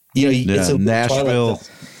 it's a Nashville.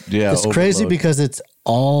 Yeah, It's crazy because it's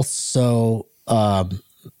all so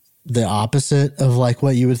the opposite of like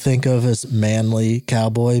what you would think of as manly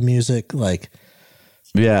cowboy music. Like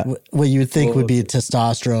what you would think would be a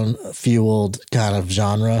testosterone fueled kind of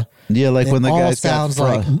genre. Yeah, like when the guy sounds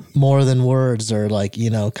like more than words, or like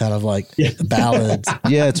kind of like ballads.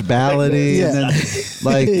 Yeah, it's ballady. Yeah. And then,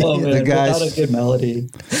 like the guys, without a good melody.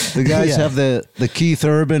 the guys have the Keith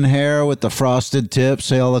Urban hair with the frosted tips.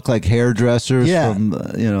 They all look like hairdressers from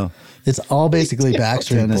It's all basically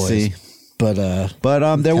Backstreet Tennessee. Boys.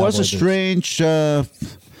 But there was a Cowboy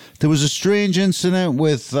strange incident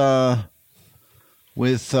with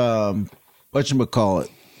whatchamacallit,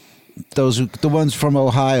 the ones from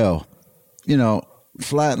Ohio,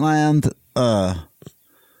 Flatland,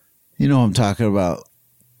 you know what I'm talking about.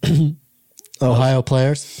 Ohio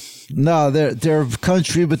players? No, they're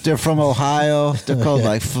country, but they're from Ohio. They're called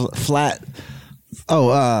like flat.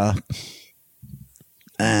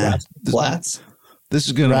 Flats. This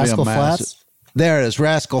is going to be a Rascal massive. Flatts? There it is,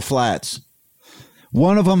 Rascal Flats.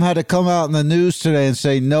 One of them had to come out in the news today and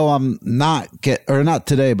say, no, I'm not or not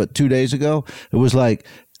today, but 2 days ago. It was like,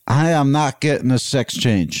 I am not getting a sex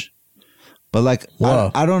change. But like,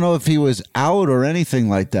 I don't know if he was out or anything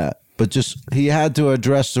like that, but just he had to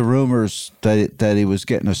address the rumors that he was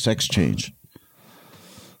getting a sex change.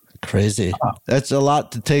 Crazy. That's a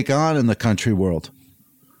lot to take on in the country world.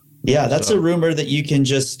 Yeah, that's a rumor that you can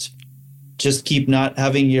just just keep not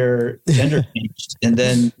having your gender changed, and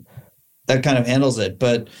then that kind of handles it.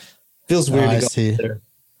 But feels weird to go there.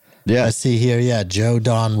 Yeah, I see here. Yeah, Joe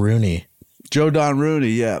Don Rooney. Joe Don Rooney,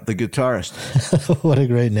 yeah, the guitarist. What a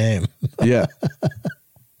great name. Yeah.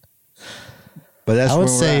 But that's I would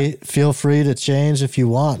say feel free to change if you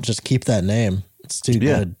want. Just keep that name. It's too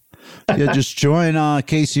good. Yeah, just join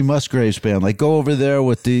Casey Musgrave's band. Like, go over there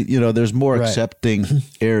with the, there's more accepting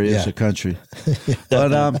areas of country.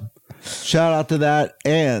 But shout out to that.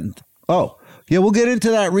 And, we'll get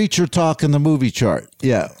into that Reacher talk in the movie chart.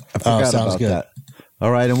 Yeah, I forgot about that.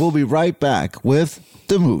 All right, and we'll be right back with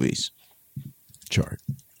the movies chart.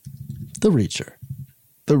 The Reacher.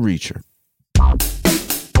 The Reacher.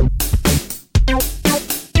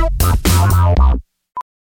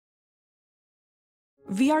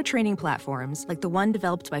 VR training platforms, like the one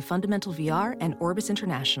developed by Fundamental VR and Orbis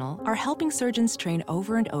International, are helping surgeons train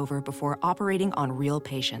over and over before operating on real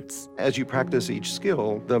patients. As you practice each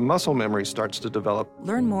skill, the muscle memory starts to develop.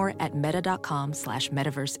 Learn more at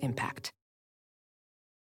meta.com/metaverseimpact.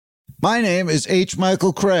 My name is H.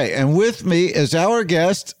 Michael Cray, and with me is our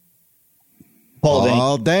guest,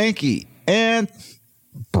 Paul Danke, and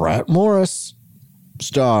Brett Morris.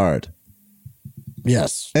 Starred.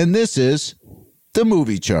 Yes. And this is the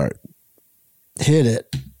movie chart. Hit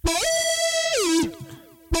it.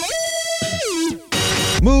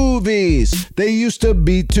 Movies. They used to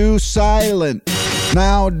be too silent.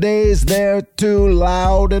 Nowadays they're too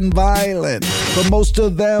loud and violent. For most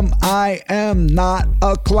of them, I am not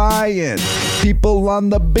a client. People on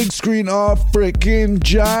the big screen are freaking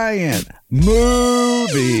giant.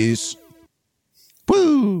 Movies.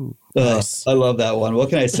 Woo. Nice. I love that one. What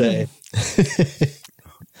can I say?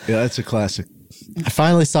 Yeah, that's a classic. I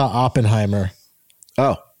finally saw Oppenheimer.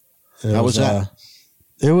 Oh, how was that?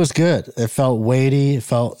 It was good. It felt weighty. It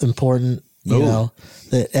felt important. You know,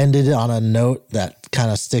 it ended on a note that kind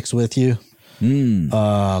of sticks with you.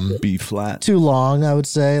 B flat. Too long, I would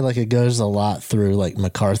say. Like, it goes a lot through like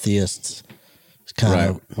McCarthyist kind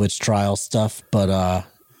of witch trial stuff. But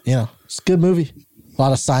it's a good movie. A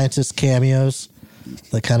lot of scientist cameos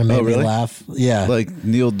that kind of made me laugh. Yeah, like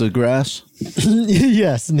Neil deGrasse.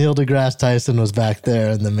 Yes, Neil deGrasse Tyson was back there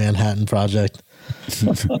in the Manhattan Project.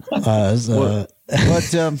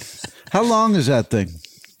 How long is that thing?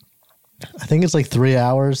 I think it's like 3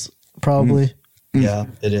 hours, probably. Yeah,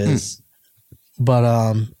 it is.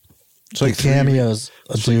 But it's like cameos.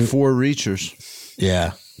 It's like 4 Reachers.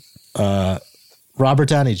 Yeah. Robert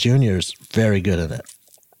Downey Jr. is very good in it.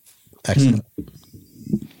 Excellent.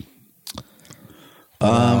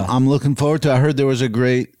 I'm looking forward to. I heard there was a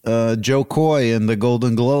great Joe Coy in the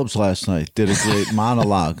Golden Globes last night. Did a great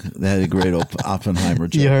monologue. They had a great Oppenheimer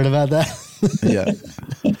joke. You heard about that? Yeah,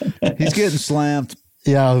 he's getting slammed.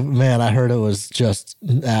 Yeah, man, I heard it was just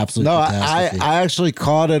absolute. No, I actually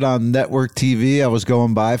caught it on network TV. I was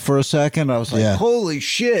going by for a second. I was like, "Holy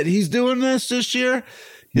shit, he's doing this year!"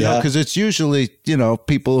 You know, because it's usually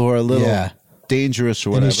people who are a little dangerous or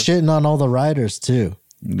whatever. And he's shitting on all the writers too.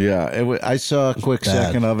 Yeah, I saw a quick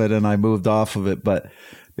second of it and I moved off of it, but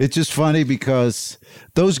it's just funny because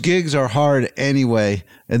those gigs are hard anyway.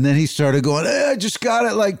 And then he started going, I just got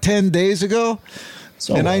it like 10 days ago.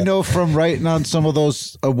 And I know from writing on some of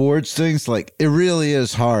those awards things, like it really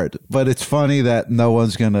is hard, but it's funny that no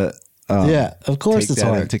one's going to of course take it's that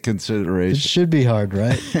hard. into consideration. It should be hard,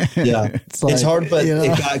 right? Yeah. It's hard, but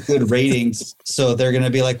it got good ratings. So they're going to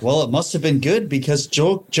be like, well, it must have been good because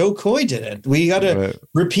Joe Coy did it. We got to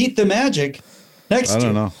repeat the magic next year. I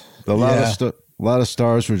don't know. A lot of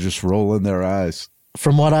stars were just rolling their eyes.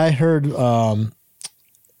 From what I heard,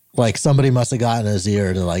 like somebody must have gotten his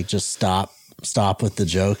ear to like just stop with the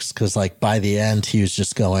jokes. Cause like by the end he was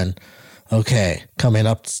just going, okay, coming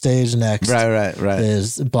up stage next. Right.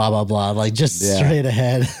 Is blah, blah, blah. Like just straight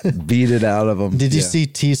ahead. Beat it out of him. Did you see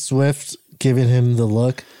T Swift giving him the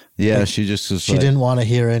look? Yeah, like, she just was she didn't want to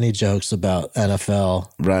hear any jokes about NFL.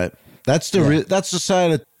 Right. That's the that's the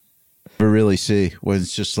side of we really see when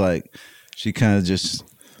it's just like she kind of just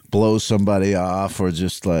blows somebody off or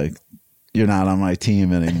just like you're not on my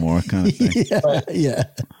team anymore kind of thing. Yeah.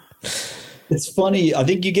 It's funny. I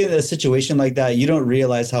think you get in a situation like that, you don't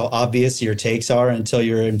realize how obvious your takes are until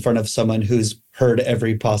you're in front of someone who's heard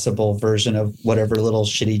every possible version of whatever little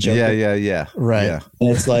shitty joke. Yeah. Right. Yeah. And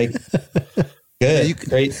it's like, good,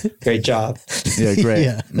 great job. Yeah,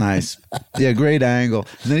 great. Nice. Yeah, great angle.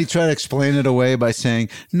 And then he tried to explain it away by saying,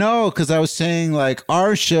 no, because I was saying like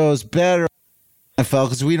our show's better. I felt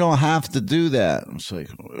because we don't have to do that. I was like,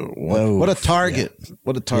 what a target. Yeah.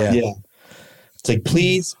 What a target. Yeah. It's like,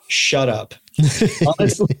 please shut up.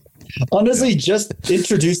 Honestly, just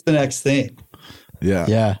introduce the next thing.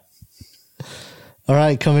 Yeah. All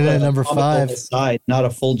right, coming in at number 5. Side, not a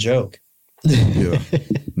full joke. Yeah.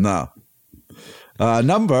 No.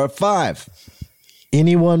 Number 5.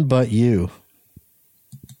 Anyone But You.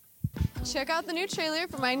 Check out the new trailer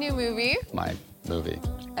for my new movie. My movie.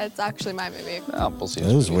 It's actually my movie. We'll see.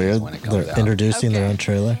 It was weird. When it comes They're out. introducing their own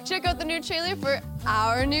trailer. Check out the new trailer for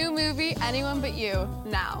our new movie, Anyone But You,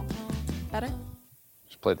 now. Better?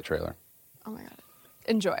 Just play the trailer. Oh my God.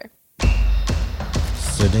 Enjoy.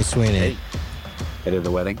 Sydney Sweeney. Headed to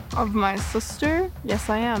the wedding. Of my sister? Yes,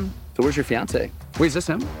 I am. So where's your fiance? Wait, is this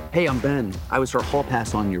him? Hey, I'm Ben. I was her hall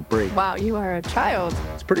pass on your break. Wow, you are a child.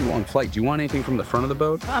 It's a pretty long flight. Do you want anything from the front of the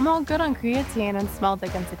boat? I'm all good on creatine and small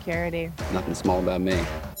dick and security. Nothing small about me.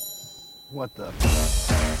 What the?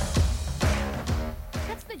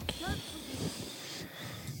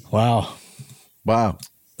 Wow. Wow.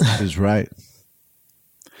 Is right.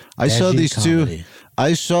 I saw Edgy these comedy. two.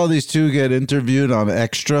 I saw these two get interviewed on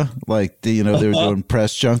Extra, like they were doing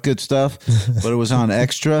press junket stuff, but it was on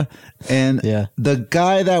Extra, and the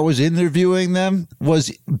guy that was interviewing them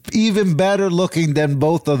was even better looking than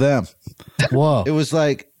both of them. Whoa! It was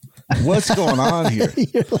like, what's going on here?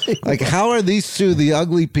 Like, how are these two the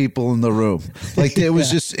ugly people in the room? Like, it was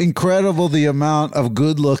just incredible the amount of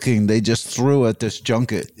good looking they just threw at this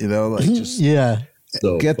junket. Like just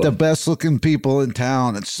So get fun. the best looking people in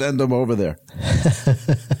town and send them over there.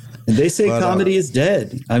 And they say comedy is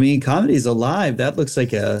dead. I mean, comedy's alive. That looks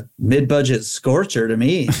like a mid-budget Scorcher to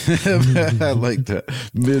me. I like that.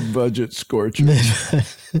 Mid-budget Scorcher.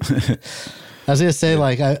 I was gonna say,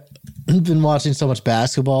 like, I've been watching so much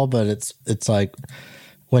basketball, but it's like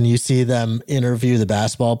when you see them interview the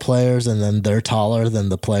basketball players and then they're taller than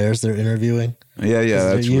the players they're interviewing. Yeah,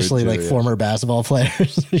 They're that's usually weird too, like former basketball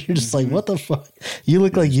players. You're just like, what the fuck? You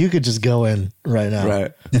look like you could just go in right now.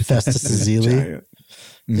 Right. Festus Ezeli.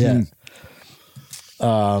 Giant. Yeah.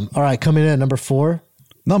 All right, coming in at number 4.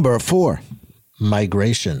 Number 4.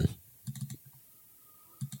 Migration.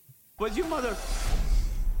 Was your mother?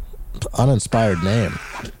 Uninspired name.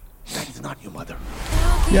 That is not your mother.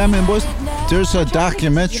 Yeah, I mean, there's a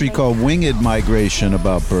documentary called Winged Migration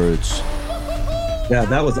about birds. Yeah,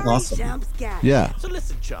 that was awesome. Yeah. So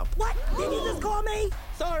listen, Chump. What? Did you just call me?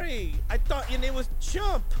 Sorry, I thought your name was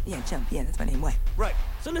Chump. Yeah, Chump. Yeah, that's my name. What? Right.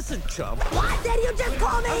 So listen, Chump. What did you just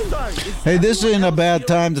call me? I'm sorry. Hey, this ain't a bad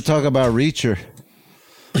time to talk about Reacher.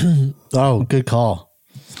 Oh, good call.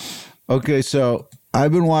 Okay, so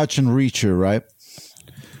I've been watching Reacher, right?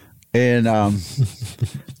 And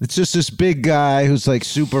it's just this big guy who's like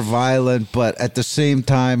super violent, but at the same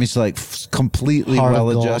time he's like completely Heart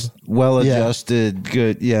of gold. well-adjusted,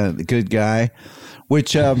 good guy.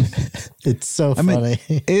 Which It's so funny.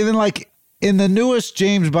 Even like in the newest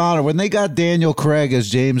James Bond, when they got Daniel Craig as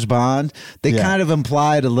James Bond, they kind of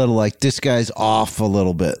implied a little like this guy's off a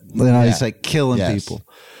little bit. He's like killing people.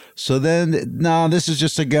 So then, no, this is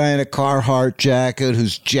just a guy in a Carhartt jacket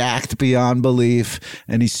who's jacked beyond belief,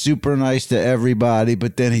 and he's super nice to everybody,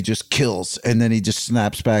 but then he just kills, and then he just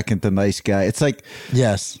snaps back into nice guy. It's like,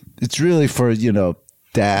 it's really for,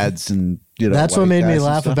 dads and, That's what white made me guys and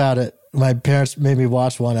laugh stuff. about it. My parents made me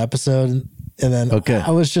watch one episode, and then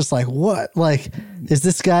I was just like, what? Like, is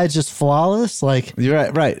this guy just flawless? Like,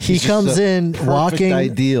 you're right. He He's comes just a in perfect walking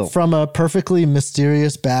ideal. from a perfectly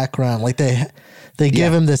mysterious background. Like they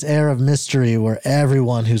give him this air of mystery where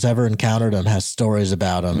everyone who's ever encountered him has stories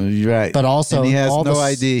about him. Right. But also, and he has all no the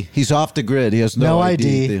ID. He's off the grid. He has no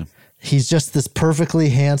ID. He's just this perfectly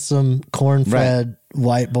handsome, corn-fed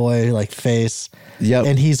white boy like face. Yep.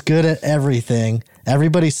 And he's good at everything.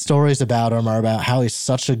 Everybody's stories about him are about how he's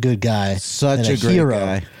such a good guy, Such and a great hero.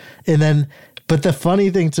 guy. And then, but the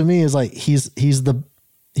funny thing to me is like he's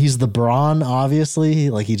the brawn,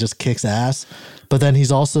 obviously, like he just kicks ass. But then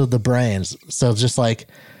he's also the brains. So just like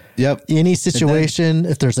any situation,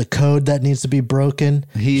 if there's a code that needs to be broken,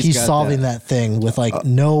 he's got solving that thing with like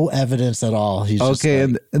no evidence at all. He's just okay,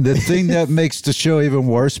 like, and the thing that makes the show even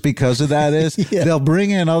worse because of that is they'll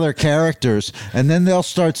bring in other characters, and then they'll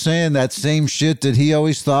start saying that same shit that he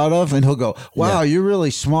always thought of, and he'll go, "Wow, you're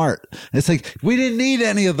really smart." It's like we didn't need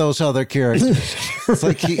any of those other characters. It's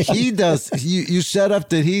like he does. You set up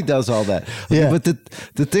that he does all that. Okay, but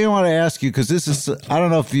the thing I want to ask you, because this is, I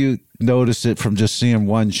don't know if you noticed it from just seeing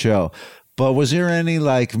one show, but was there any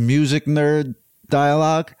like music nerd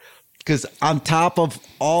dialogue? Because on top of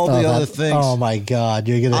all the other things, oh my god,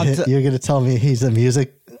 you're gonna tell me he's a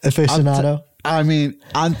music aficionado? I mean,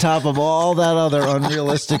 on top of all that other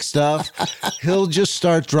unrealistic stuff, he'll just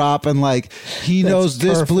start dropping like he knows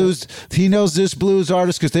this blues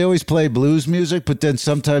artist because they always play blues music, but then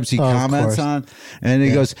sometimes he comments on, and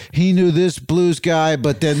he goes, he knew this blues guy,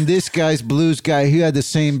 but then this guy's blues guy, he had the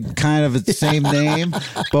same name,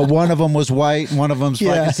 but one of them was white and one of them's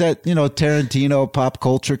black. It's that, Tarantino pop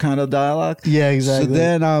culture kind of dialogue. Yeah, exactly. So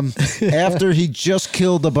then after he just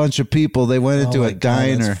killed a bunch of people, they went into a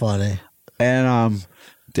diner. That's funny. And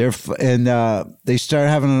they start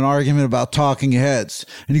having an argument about talking heads.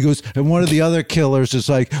 And he goes, and one of the other killers is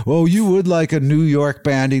like, well, you would like a New York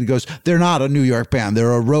band. And he goes, they're not a New York band.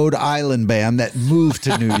 They're a Rhode Island band that moved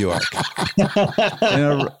to New York.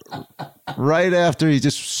 Right after he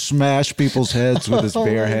just smashed people's heads with his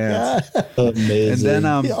bare hands. Amazing. And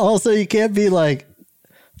then also, you can't be like,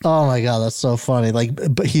 oh my God, that's so funny. Like,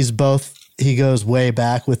 but he goes way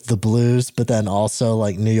back with the blues, but then also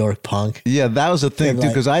like New York punk. Yeah, that was a thing too,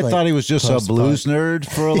 because I thought he was just a blues nerd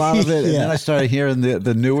for a lot of it. And then I started hearing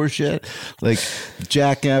the newer shit, like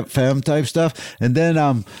Jack FM type stuff. And then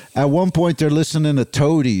at one point they're listening to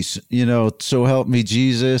Toadies, So Help Me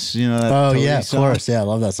Jesus, that Toadies song. Of course. Yeah, I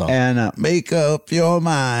love that song. And Make Up Your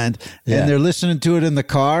Mind. And they're listening to it in the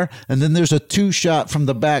car. And then there's a 2-shot from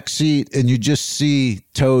the back seat and you just see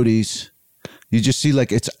Toadies. You just see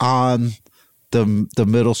like it's on the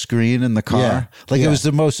middle screen in the car. It was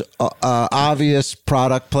the most obvious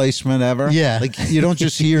product placement ever. Yeah. Like you don't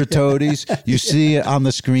just hear Toadies, you see it on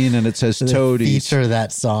the screen and it says Toadies. Feature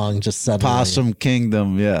that song just suddenly. Possum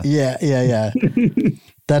Kingdom, yeah. Yeah.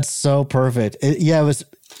 That's so perfect. It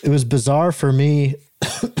was bizarre for me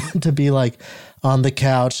to be like on the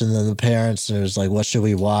couch and then the parents are like, what should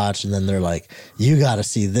we watch? And then they're like, you got to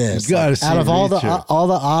see this. You got to see out of all Reacher. all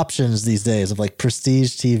the options these days of like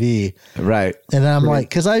prestige TV. Right. And I'm like,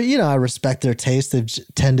 because I respect their taste. They've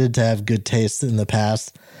tended to have good taste in the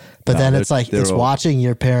past. But then it's like, it's watching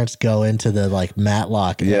your parents go into the like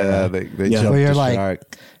Matlock. Yeah. They jump where you're the like,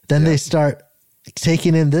 shark. Then they start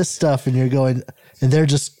taking in this stuff and you're going, and they're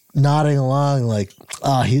just nodding along like,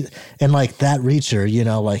 and like that Reacher,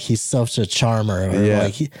 like he's such a charmer, or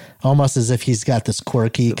like almost as if he's got this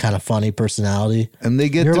quirky kind of funny personality. And they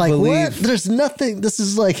get You're to like, believe what? There's nothing. This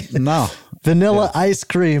is like vanilla ice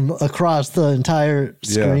cream across the entire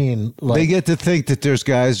screen. Like, they get to think that there's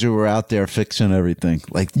guys who are out there fixing everything.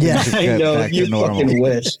 Like, I know, you fucking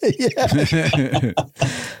wish.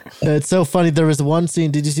 It's so funny. There was one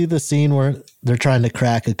scene. Did you see the scene where they're trying to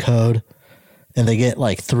crack a code? And they get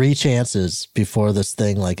like 3 chances before this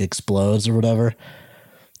thing like explodes or whatever.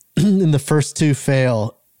 And the first 2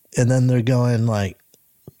 fail. And then they're going like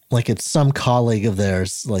it's some colleague of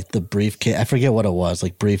theirs, like the briefcase. I forget what it was,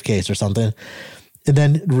 like briefcase or something. And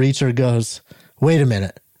then Reacher goes, wait a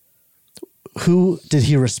minute. Who did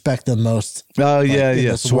he respect the most? Oh,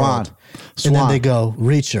 yeah. Swan. And then they go,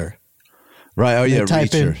 Reacher. Right. Oh, yeah.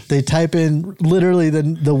 They type in literally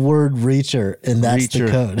the word Reacher, and that's the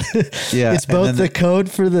code. Yeah. It's both the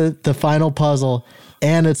code for the final puzzle,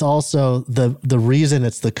 and it's also the reason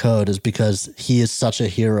it's the code is because he is such a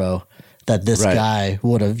hero that this guy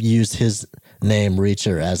would have used his name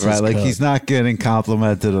Reacher as his like code. he's not getting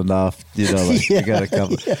complimented enough, like you got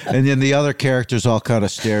to and then the other characters all kind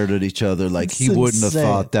of stared at each other like he wouldn't have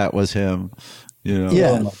thought that was him,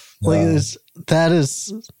 Yeah. That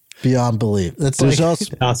is beyond belief. There's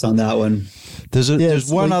also pass on that one.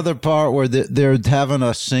 There's one other part where they're having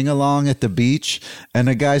a sing along at the beach, and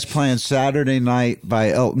the guy's playing "Saturday Night"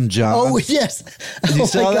 by Elton John. Oh yes, you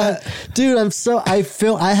saw that, dude?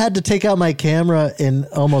 I had to take out my camera and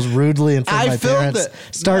almost rudely in front of my parents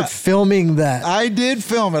start filming that. I did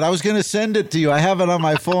film it. I was going to send it to you. I have it on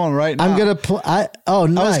my phone right now. I'm gonna play. Nice. I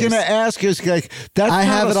was going to ask you, like, that's I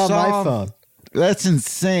have it on song. my phone. That's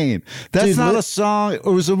insane. That's not a song. It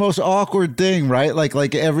was the most awkward thing, right?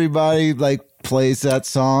 Like everybody plays that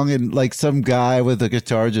song, and like some guy with a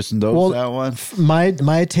guitar just knows that one.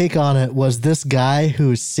 My take on it was this guy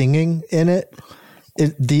who's singing in it.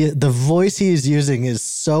 The voice he's using is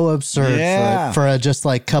so absurd for a just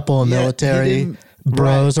like couple of military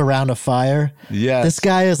bros around a fire. Yeah, this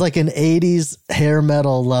guy is like an 80s hair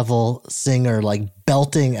metal level singer, like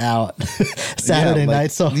belting out Saturday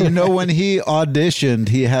Night songs. When he auditioned,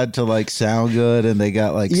 he had to like sound good, and they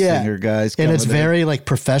got like singer guys, and it's very like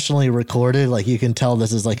professionally recorded. Like you can tell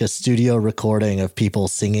this is like a studio recording of people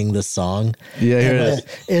singing this song. Yeah, here it is.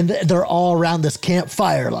 And they're all around this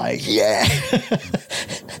campfire, like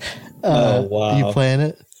oh wow! You playing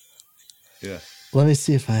it? Yeah. Let me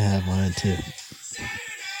see if I have mine too.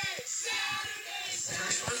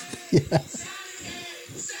 Yeah.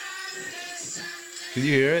 Can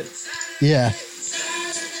you hear it? Yeah.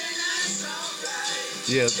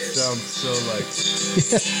 Yeah, it sounds so like.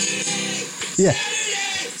 Yeah.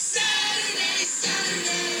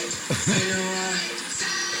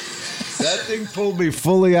 That thing pulled me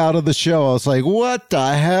fully out of the show. I was like, "What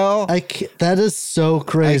the hell?" That is so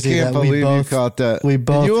crazy. I can't believe you caught that. We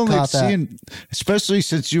both you only caught seen, especially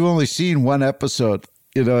since you've only seen one episode.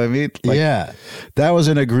 You know what I mean? Like, yeah, that was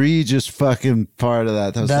an egregious fucking part of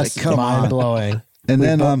that. That's like, come mind on. blowing. And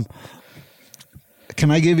then,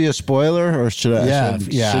 can I give you a spoiler, or should I? Yeah,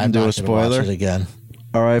 shouldn't I'm do not a spoiler gonna watch it again.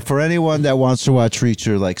 All right, for anyone that wants to watch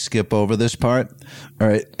Reacher, like skip over this part. All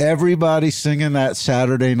right, everybody singing that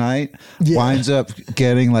Saturday night winds up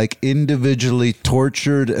getting like individually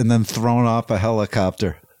tortured and then thrown off a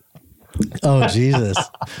helicopter. Oh Jesus!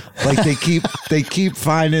 Like they keep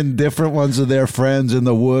finding different ones of their friends in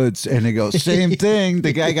the woods, and they go same thing.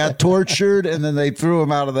 The guy got tortured, and then they threw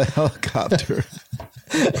him out of the helicopter.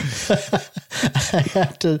 I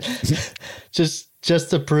have to just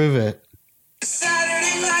to prove it.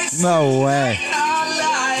 No way.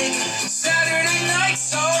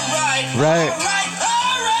 Right.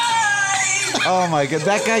 Oh my God,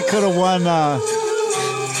 that guy could have won.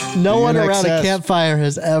 No one around a campfire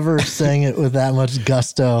has ever sang it with that much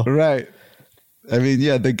gusto. Right. I mean,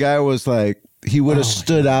 yeah, the guy was like, he would have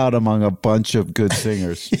stood out among a bunch of good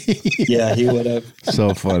singers. Yeah, he would have.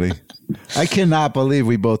 So funny. I cannot believe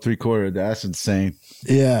we both recorded that. That's insane.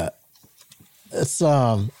 Yeah.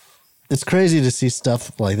 It's crazy to see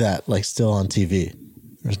stuff like that, like still on TV.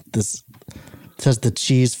 This has the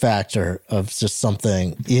cheese factor of just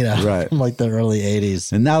something, right, from like the early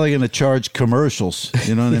 80s. And now they're going to charge commercials.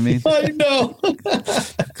 You know what I mean? I know.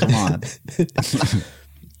 Come on.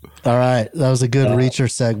 All right. That was a good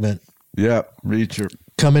Reacher segment. Yeah, Reacher.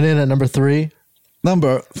 Coming in at number 3.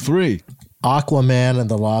 Number 3. Aquaman and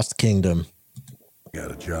the Lost Kingdom.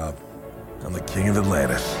 Got a job. I'm the king of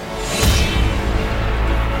Atlantis.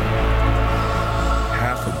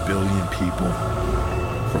 500 million people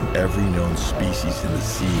from every known species in the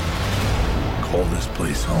sea call this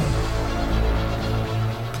place home.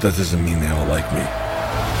 But that doesn't mean they all like me.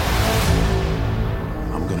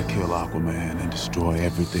 I'm gonna kill Aquaman and destroy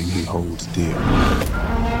everything he holds dear.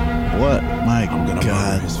 What? My I'm gonna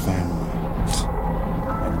God. murder his family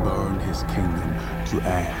and burn his kingdom to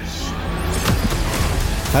ash.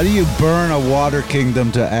 How do you burn a water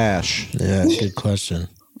kingdom to ash? Yeah, good question.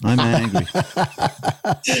 I'm angry.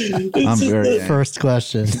 I'm very angry. First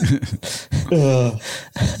question.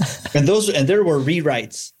 And there were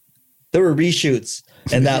rewrites. There were reshoots,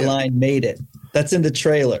 and that line made it. That's in the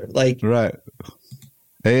trailer. Like, right.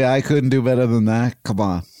 Hey, I couldn't do better than that. Come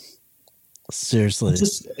on. Seriously.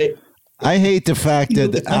 I hate the fact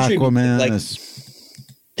that Aquaman is...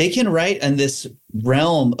 They can write in this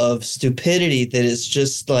realm of stupidity that is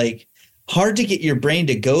just like hard to get your brain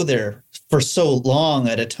to go there for so long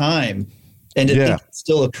at a time, and it's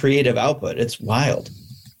still a creative output. It's wild.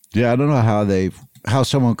 Yeah, I don't know how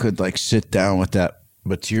someone could like sit down with that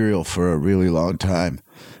material for a really long time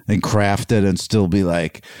and craft it and still be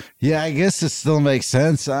like, yeah, I guess it still makes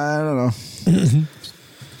sense. I don't know.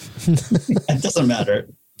 It doesn't matter.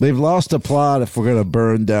 They've lost the plot if we're going to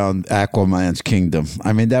burn down Aquaman's kingdom.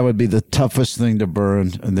 I mean, that would be the toughest thing to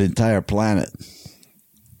burn on the entire planet.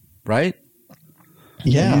 Right?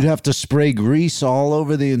 Yeah. You'd have to spray grease all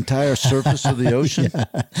over the entire surface of the ocean.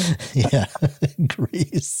 Yeah.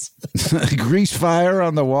 Grease. Grease fire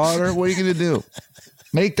on the water. What are you going to do?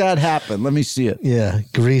 Make that happen. Let me see it. Yeah.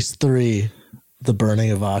 Grease 3, the burning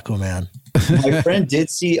of Aquaman. My friend did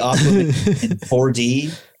see Aquaman in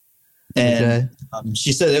 4D. And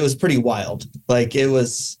she said it was pretty wild. Like it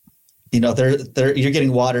was, you're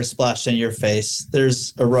getting water splashed in your face.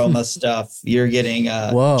 There's aroma stuff. You're getting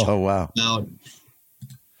whoa. Oh wow.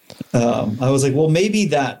 I was like, well, maybe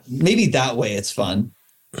that way it's fun.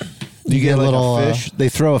 You get like little fish. They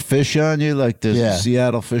throw a fish on you, like the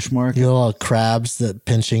Seattle fish market. You get little crabs that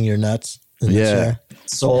pinching your nuts. In the chair.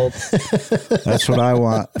 Sold. That's what I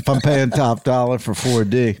want. If I'm paying top dollar for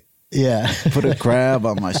 4D. Yeah. Put a crab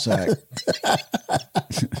on my sack.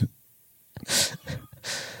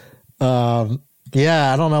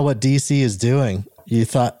 Yeah, I don't know what DC is doing. You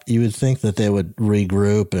would think that they would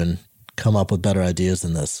regroup and come up with better ideas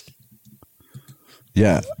than this.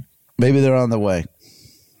 Yeah. Maybe they're on the way.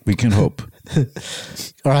 We can hope.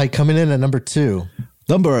 All right, coming in at number 2.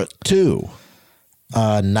 Number 2.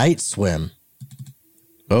 Night Swim.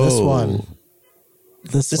 Oh.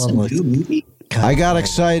 This one looked... movie? I got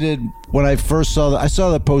excited when I first saw I saw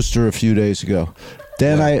the poster a few days ago.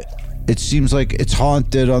 Then it seems like it's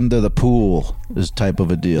haunted under the pool, this type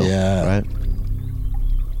of a deal. Yeah. Right?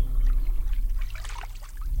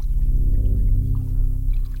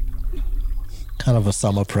 Kind of a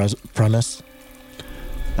summer premise.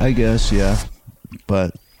 I guess, yeah.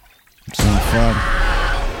 But it's not fun.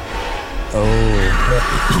 Oh.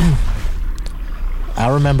 I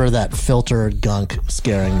remember that filtered gunk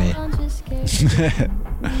scaring me.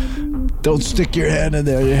 Don't stick your hand in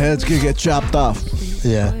there. Your hand's going to get chopped off.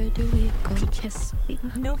 Yeah.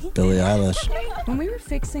 Billie Eilish. When we were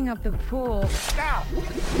fixing up the pool,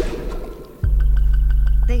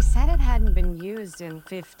 they said it hadn't been used in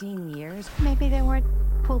 15 years. Maybe they weren't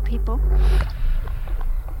pool people.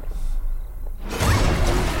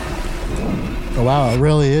 Oh, wow, it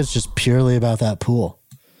really is just purely about that pool.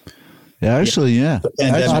 Yeah, actually, yeah.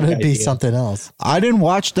 I thought it'd be something else. I didn't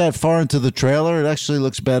watch that far into the trailer. It actually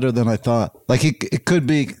looks better than I thought. Like, it could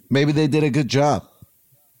be, maybe they did a good job.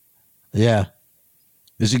 Yeah.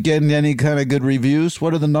 Is it getting any kind of good reviews?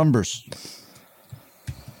 What are the numbers?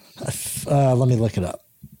 Let me look it up.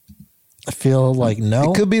 I feel like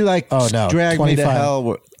no. It could be like, oh, no, Drag Me to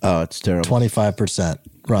Hell. Oh, it's terrible. 25%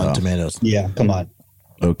 Rotten Tomatoes. Yeah, come on.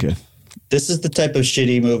 Okay. This is the type of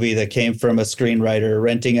shitty movie that came from a screenwriter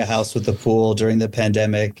renting a house with a pool during the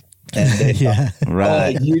pandemic. And they thought,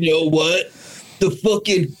 right. You know what? The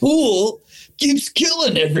fucking pool keeps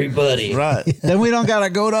killing everybody. Right. Then we don't got to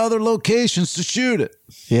go to other locations to shoot it.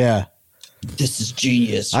 Yeah. This is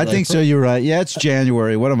genius. I think so. You're right. Yeah, it's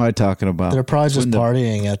January. What am I talking about? They're probably just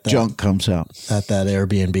partying at that junk comes out at that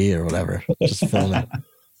Airbnb or whatever. Just filming.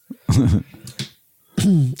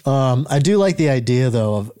 I do like the idea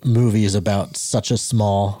though of movies about such a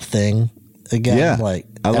small thing. Again, yeah, like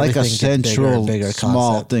I like a central, bigger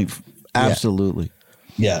small concept. thing. Absolutely.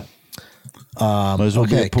 Yeah. Might as well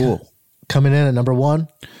be a pool. Coming in at number one.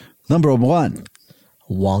 Number one.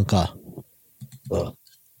 Wonka.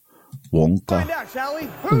 Wonka. Find out, shall we?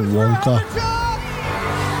 Wonka.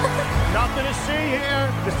 Nothing to see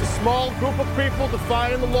here. Just a small group of people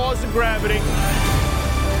defying the laws of gravity.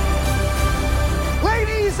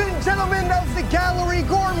 Ladies and gentlemen of the Gallery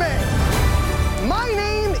Gourmet, my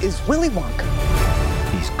name is Willy Wonka.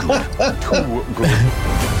 He's good. Too good.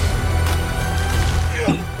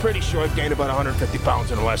 I'm pretty sure I've gained about 150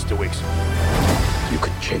 pounds in the last 2 weeks. You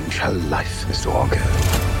could change her life, Mr. Wonka.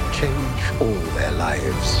 Change all their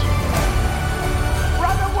lives.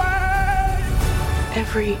 Run away!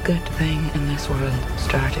 Every good thing in this world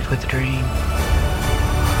started with a dream.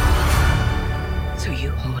 So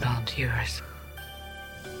you hold on to yours.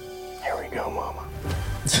 Here we go, Mama.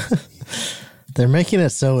 They're making it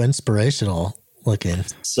so inspirational looking.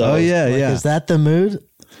 So, yeah. Is that the mood?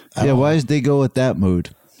 Yeah, why did they go with that mood?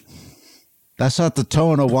 That's not the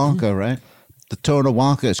tone of Wonka, right? The tone of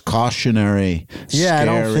Wonka is cautionary. Yeah, scary. I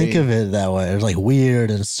don't think of it that way. It's like weird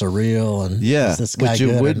and surreal. And yeah, is this guy which good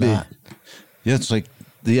it would or be. not? Yeah, it's like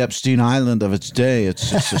the Epstein Island of its day. It's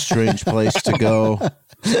just a strange place to go.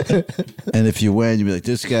 And if you win, you'd be like,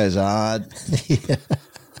 this guy's odd. Yeah.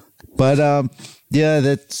 But yeah,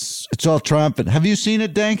 it's all triumphant. Have you seen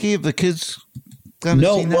it, Danke? Have the kids?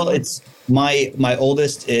 No, well, it's my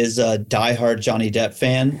oldest is a diehard Johnny Depp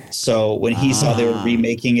fan. So when he saw they were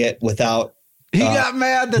remaking it without, he got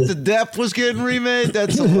mad that the Depp was getting remade.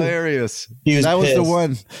 That's hilarious. That was the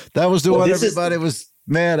one. That was the one everybody was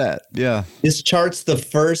mad at. Yeah, this chart's the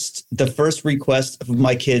first request of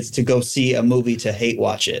my kids to go see a movie to hate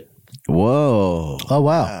watch it. Whoa! Oh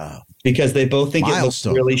wow! Because they both think it looks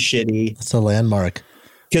really shitty. It's a landmark.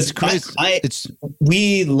 Because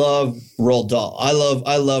we love Roald Dahl. I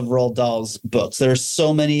love Roald Dahl's books. There are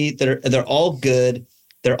so many that they're all good.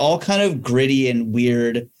 They're all kind of gritty and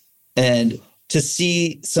weird. And to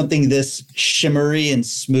see something this shimmery and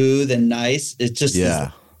smooth and nice, it just is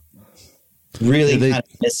really kind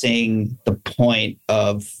of missing the point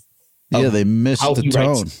of they missed how the he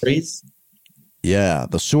tone. writes stories. Yeah,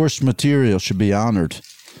 the source material should be honored.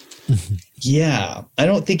 Yeah, I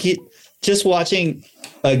don't think just watching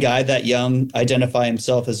a guy that young identify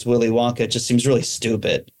himself as Willy Wonka just seems really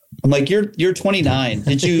stupid. I'm like, you're 29.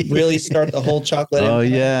 Did you really start the whole chocolate? Oh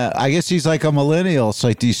empire? yeah, I guess he's like a millennial. It's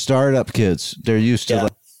like these startup kids. They're used to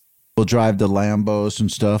will drive the Lambos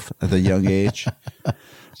and stuff at a young age.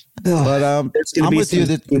 But there's going to be some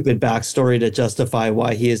stupid backstory to justify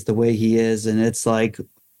why he is the way he is, and it's like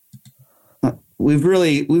we've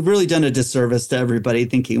really done a disservice to everybody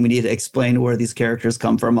thinking we need to explain where these characters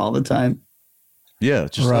come from all the time. Yeah,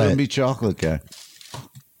 just let him be chocolate guy.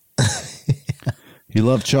 He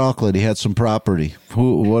loved chocolate. He had some property.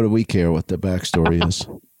 What do we care what the backstory is?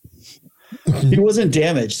 He wasn't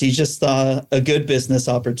damaged. He just saw a good business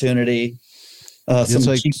opportunity some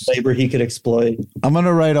like, cheap labor he could exploit. I'm going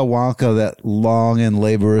to write a Wonka that long and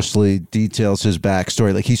laboriously details his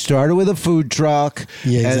backstory. Like he started with a food truck,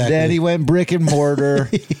 and then he went brick and mortar.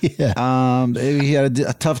 He had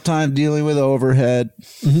a tough time dealing with overhead.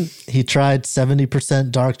 Mm-hmm. He tried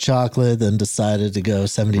 70% dark chocolate, then decided to go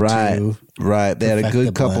 72. Right. They had a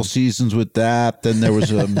good couple seasons with that. Then there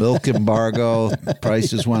was a milk embargo.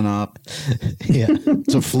 Prices went up. Yeah.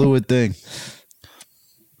 It's a fluid thing.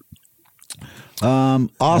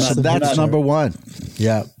 Awesome. That's number one.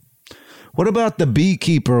 Yeah. What about The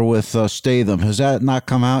Beekeeper with Statham? Has that not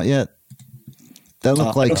come out yet? That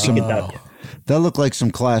looked like some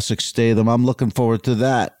classic Statham. I'm looking forward to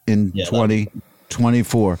that in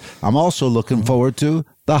 2024. I'm also looking forward to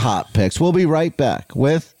the Hot Picks. We'll be right back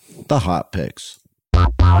with the Hot Picks. The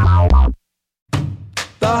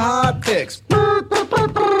Hot Picks.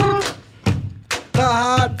 The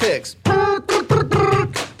Hot Picks.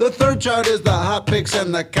 The third chart is the Hot Picks,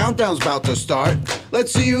 and the countdown's about to start.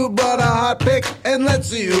 Let's see who brought a hot pick, and let's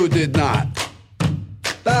see who did not.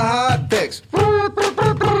 The Hot Picks.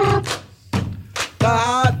 The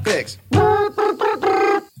Hot Picks.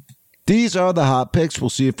 These are the Hot Picks. We'll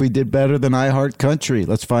see if we did better than I Heart Country.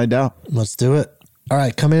 Let's find out. Let's do it. All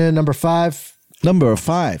right, coming in at number 5. Number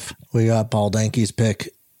 5. We got Paul Danke's pick.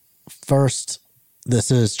 First, this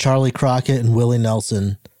is Charlie Crockett and Willie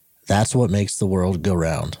Nelson. That's What Makes the World Go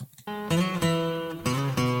Round. A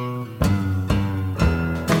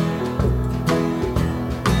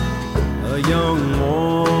young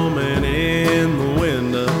woman in the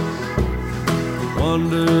window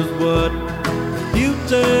wonders what the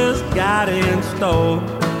future's got in store.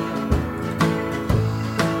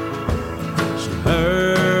 She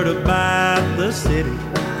heard about the city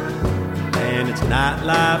and its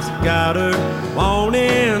nightlife's got her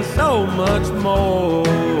wanting so much more.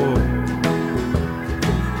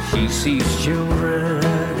 She sees children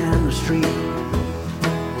in the street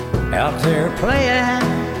out there playing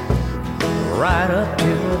right up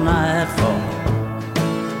till nightfall.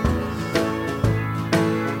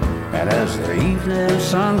 And as the evening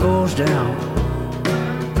sun goes down,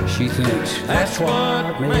 she thinks that's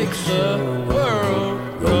what makes the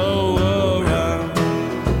world go around.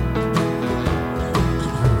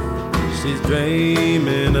 She's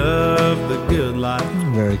dreaming of the good life.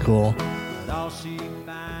 Very cool.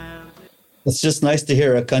 It's just nice to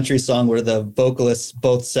hear a country song where the vocalists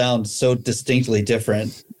both sound so distinctly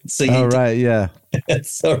different. Oh, right, yeah.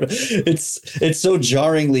 It's so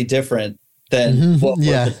jarringly different than what were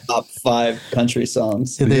the top 5 country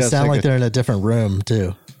songs. Yeah, they sound like they're in a different room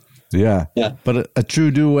too. Yeah. Yeah. But a true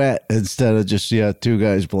duet instead of just, two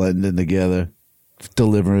guys blending together,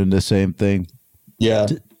 delivering the same thing. Yeah.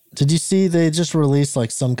 Did you see they just released like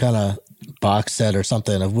some kind of box set or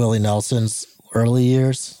something of Willie Nelson's early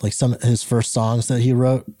years, like some of his first songs that he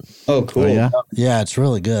wrote? Oh, cool. Oh, yeah? Yeah, it's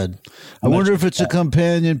really good. I wonder if it's a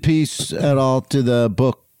companion piece at all to the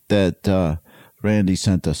book that Randy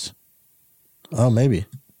sent us. Oh, maybe.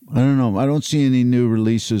 I don't know. I don't see any new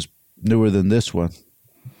releases newer than this one.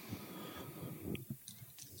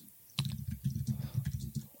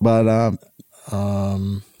 But,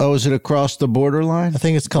 is it Across the Borderline? I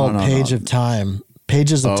think it's called Pages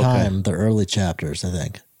of Time, the early chapters, I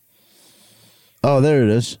think. Oh, there it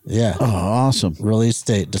is. Yeah. Oh, awesome. Release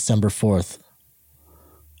date, December 4th.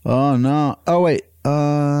 Oh, no. Oh, wait.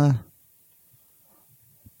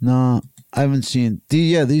 No, I haven't seen.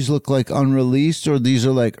 These look like unreleased, or these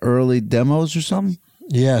are like early demos or something?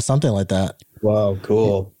 Yeah, something like that. Wow,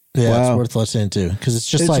 cool. Yeah, it's worth listening to because it's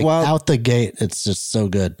just like out the gate. It's just so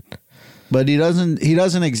good. But he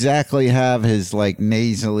doesn't exactly have his like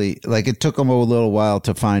nasally, like it took him a little while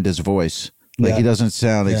to find his voice. Like he doesn't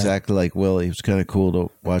sound exactly like Willie. It was kind of cool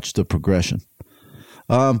to watch the progression.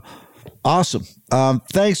 Awesome.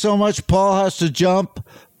 Thanks so much. Paul has to jump,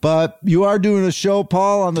 but you are doing a show,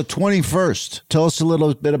 Paul, on the 21st. Tell us a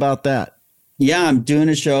little bit about that. Yeah, I'm doing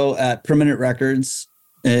a show at Permanent Records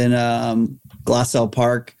in Glassell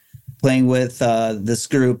Park, playing with this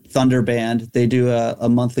group, Thunder Band. They do a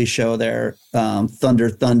monthly show there,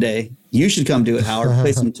 Thunder Thunday. You should come do it, Howard.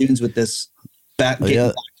 Play some tunes with this backed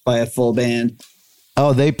by a full band.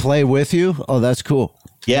 Oh, they play with you? Oh, that's cool.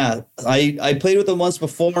 Yeah, I played with them once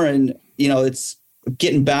before, and it's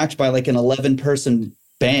getting backed by like an 11-person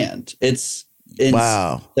band. It's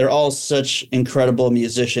wow. They're all such incredible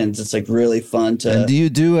musicians. It's like really fun to. And do you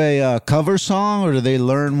do a cover song, or do they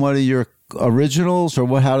learn one of your originals, or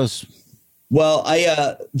what? How does? Well,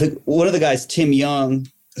 one of the guys, Tim Young,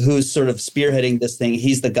 who's sort of spearheading this thing.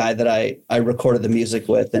 He's the guy that I recorded the music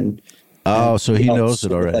with, and so he knows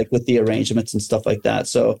it already, like with the arrangements and stuff like that.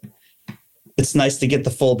 So it's nice to get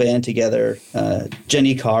the full band together.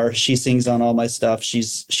 Jenny Carr, she sings on all my stuff.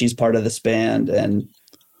 She's part of this band, and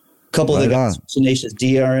a couple of the guys, Tenacious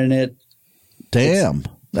D, are in it. Damn,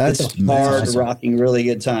 it's a hard rocking, really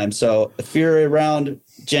good time. So if you're around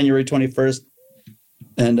January 21st,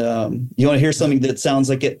 and you want to hear something that sounds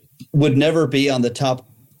like it would never be on the top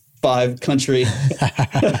 5 country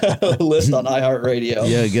list on iHeartRadio.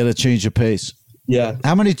 Yeah, get a change of pace. Yeah.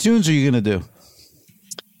 How many tunes are you going to do?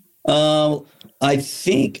 I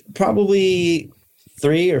think probably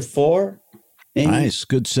 3 or 4. Maybe. Nice,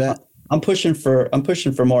 good set. I'm pushing for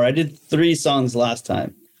more. I did 3 songs last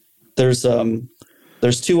time. There's 2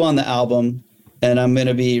 on the album, and I'm going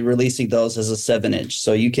to be releasing those as a 7-inch.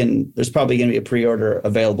 So there's probably going to be a pre-order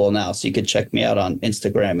available now, so you could check me out on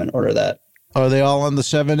Instagram and order that. Are they all on the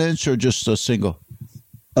 7-inch or just a single?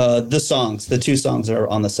 The 2 songs are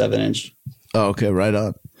on the 7-inch. Oh, okay, right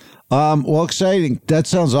on. Well, exciting. That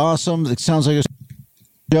sounds awesome. It sounds like a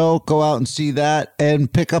show. Go out and see that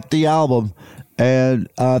and pick up the album. And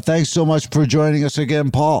thanks so much for joining us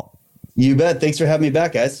again, Paul. You bet. Thanks for having me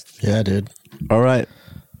back, guys. Yeah, dude. All right.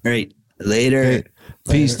 Great. Later. Hey,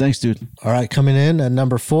 peace. Thanks, dude. All right, coming in at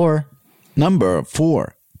number 4. Number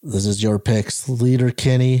 4. This is your picks. Leader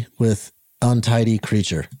Kenny with Untidy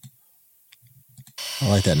Creature. I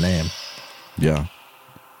like that name. Yeah.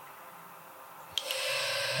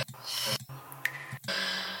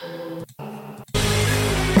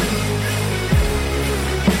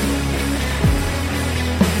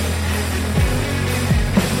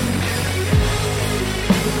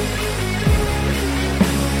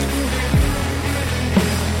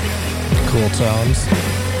 Cool tones.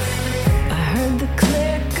 I heard the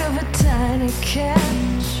click of a tiny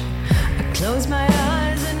catch. I closed my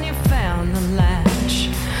eyes and you found the latch.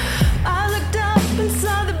 I looked up and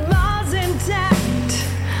saw the bars intact,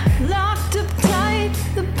 locked up tight,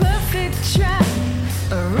 the perfect trap.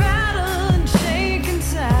 A rattle and shake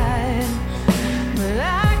inside, but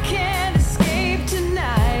I can't escape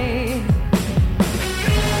tonight.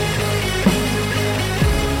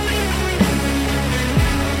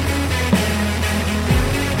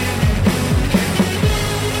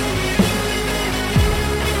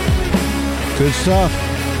 Good stuff.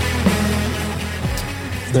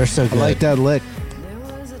 They're so good. I like that lick.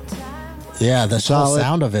 Yeah, the whole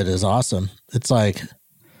sound of it is awesome. It's like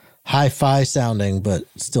hi-fi sounding, but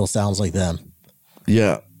still sounds like them.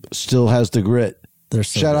 Yeah, still has the grit. They're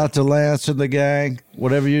so Shout good. out to Lance and the gang.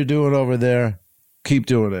 Whatever you're doing over there, keep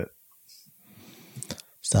doing it.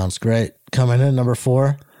 Sounds great. Coming in number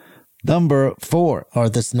 4. Number 4. Or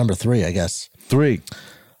this is number 3, I guess. 3.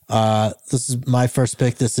 This is my first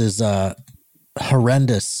pick. This is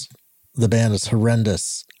Horrendous. The band is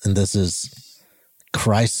Horrendous, and this is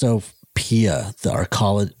Chrysopia,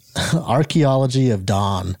 the archaeology of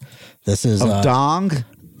Dawn. This is Of Dong?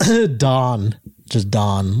 Dawn, just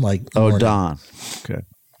Dawn, like Oh, Dawn. Okay.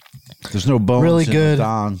 There's no bones Really in good. the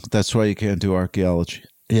Dong. That's why you can't do archaeology.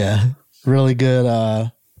 Yeah, really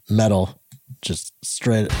good metal, just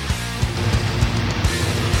straight.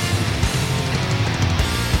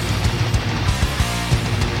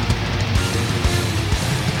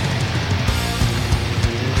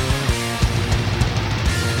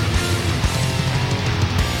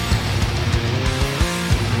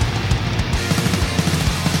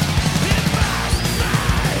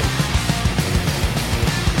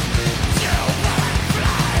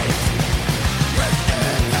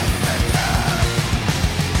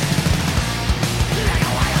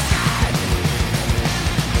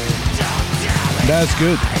 That's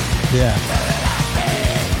good. Yeah.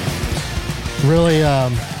 Really,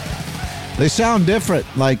 they sound different.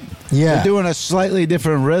 Like, they're doing a slightly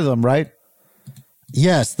different rhythm, right?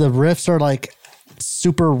 Yes, the riffs are like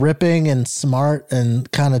super ripping and smart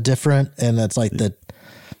and kind of different, and it's like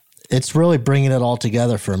it's really bringing it all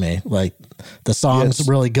together for me. Like the songs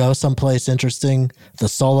really go someplace interesting. The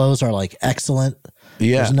solos are like excellent.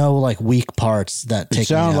 Yeah, there's no like weak parts that take. It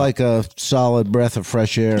sounds like a solid breath of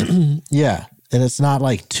fresh air. Yeah, and it's not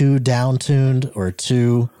like too down-tuned or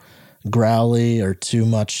too growly or too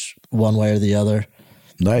much one way or the other.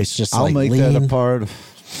 Nice. It's just I'll like make lean. that a part.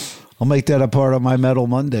 I'll make that a part of my Metal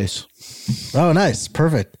Mondays. Oh, nice.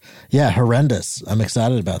 Perfect. Yeah, Horrendous. I'm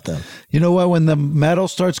excited about them. You know what? When the metal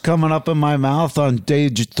starts coming up in my mouth on day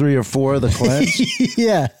 3 or 4 of the cleanse,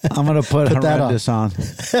 yeah, I'm going to put Horrendous on.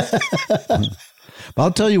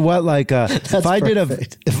 I'll tell you what, like if I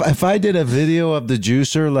did a video of the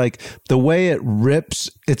juicer, like the way it rips,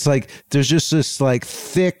 it's like there's just this like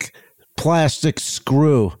thick plastic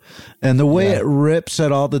screw, and the way it rips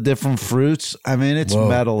at all the different fruits, I mean, it's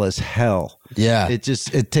metal as hell. Yeah. It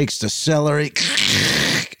takes the celery,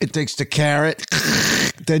 it takes the carrot,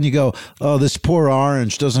 then you go, oh, this poor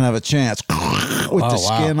orange doesn't have a chance with the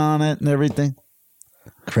skin on it and everything.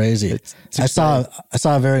 Crazy. I saw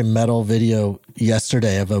a very metal video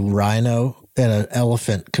yesterday of a rhino and an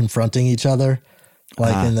elephant confronting each other,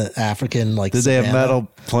 like in the African Did they have metal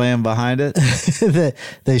playing behind it?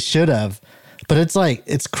 they should have, but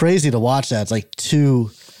it's crazy to watch that. It's like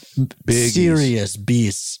two serious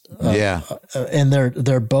beasts. And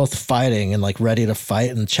they're both fighting and like ready to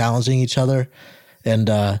fight and challenging each other.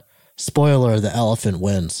 And spoiler, the elephant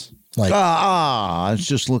wins. Like I was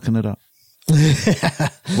just looking it up.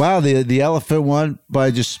 Wow, the elephant won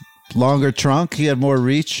by just longer trunk. He had more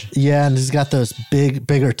reach. Yeah, and he's got those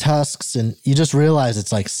bigger tusks, and you just realize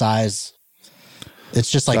it's like size.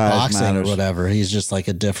 It's just like boxing or whatever. He's just like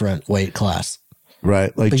a different weight class.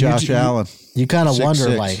 Right, like Josh Allen. You kind of wonder,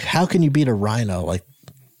 like, how can you beat a rhino? Like,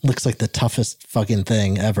 looks like the toughest fucking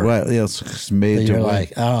thing ever. Right, yeah, it's made but to you're win.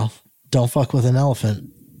 like, oh, don't fuck with an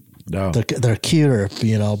elephant. No, they're cuter,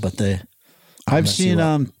 but they. I've seen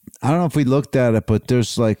I don't know if we looked at it, but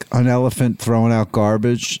there's like an elephant throwing out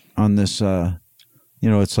garbage on this.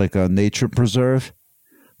 It's like a nature preserve,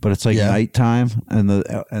 but it's like nighttime, and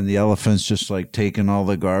the elephant's just like taking all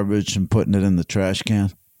the garbage and putting it in the trash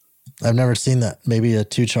can. I've never seen that. Maybe a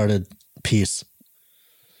Two Charted piece.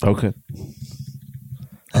 Okay.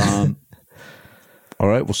 All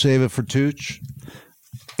right, we'll save it for Tooch.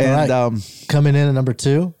 And coming in at number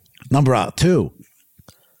 2. Number 2.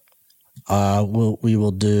 We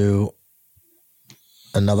will do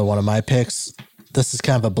another one of my picks. This is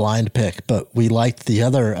kind of a blind pick, but we liked the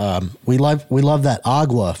other. We love that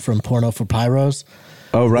Agua from Porno for Pyros.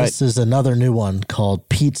 Oh, right. This is another new one called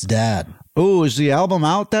Pete's Dad. Oh, is the album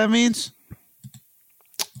out? That means.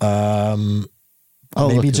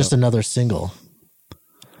 Maybe just another single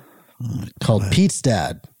called Pete's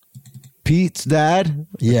Dad. Pete's Dad?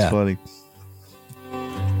 Yeah. That's funny.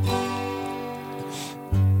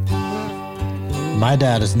 My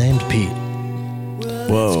dad is named Pete.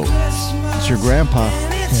 Whoa. It's your grandpa.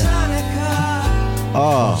 Yeah.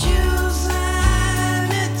 Oh.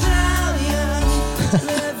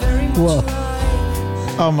 Whoa.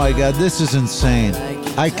 Oh my God, this is insane.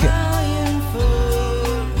 I can't.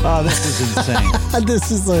 Oh, this is insane.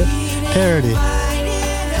 This is a parody.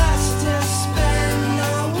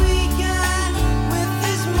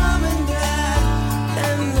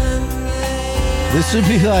 This would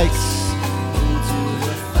be like,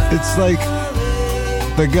 it's like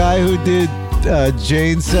the guy who did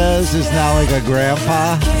Jane Says is now like a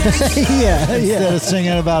grandpa. Yeah. Instead of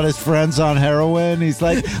singing about his friends on heroin, he's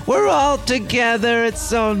like, we're all together. It's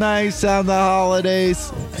so nice on the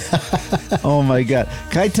holidays. Oh my God.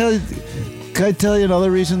 Can I tell you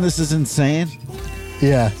another reason this is insane?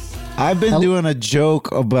 Yeah. I've been doing a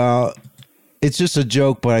joke about, it's just a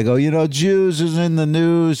joke, but I go, Jews is in the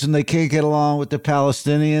news and they can't get along with the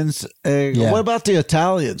Palestinians. I go, what about the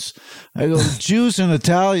Italians? I go, Jews and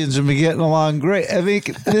Italians have been getting along great. I mean,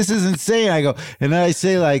 this is insane. I go, and then I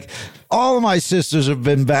say, like, all of my sisters have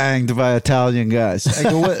been banged by Italian guys. I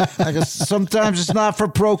go, what? I go, sometimes it's not for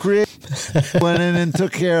procreation. Went in and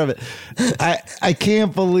took care of it. I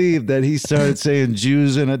can't believe that he started saying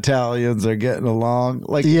Jews and Italians are getting along.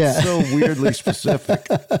 Like, it's so weirdly specific.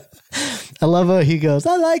 I love how he goes,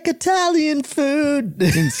 I like Italian food.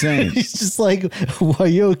 Insane. He's just like, are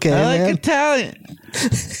you okay, I man? like Italian.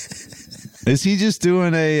 Is he just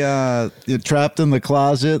doing a trapped in the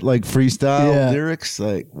closet, like freestyle lyrics?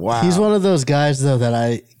 Like, wow. He's one of those guys, though, that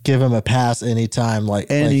I give him a pass anytime.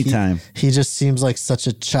 Anytime. He just seems like such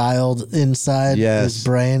a child inside his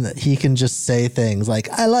brain that he can just say things like,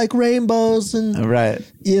 I like rainbows and, right.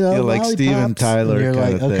 Like Steven Tyler. And you're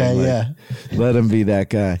kind like, of okay, thing. yeah. Let him be that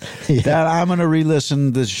guy. That I'm going to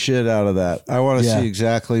re-listen the shit out of that. I want to see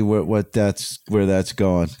exactly where that's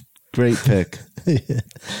going. Great pick.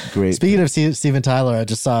 Great. Speaking of Steven Tyler, I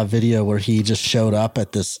just saw a video where he just showed up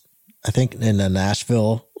at this, I think in a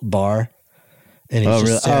Nashville bar, and he's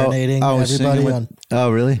just serenading everybody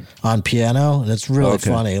on piano, and it's really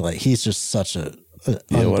funny. Like, he's just such an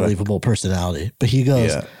unbelievable personality. But he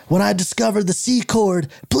goes, when I discovered the C chord,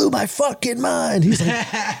 blew my fucking mind.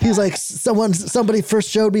 He's like, somebody first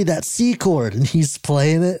showed me that C chord, and he's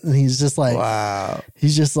playing it, and he's just like, wow.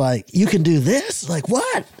 He's just like, you can do this? Like,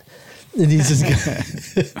 what? And he's just,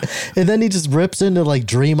 and then he just rips into like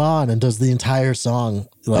Dream On and does the entire song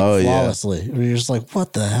like flawlessly. Yeah. You're just like,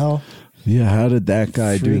 what the hell? Yeah, how did that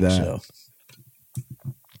guy do that? Show.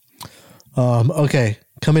 Okay,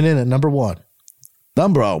 coming in at number 1.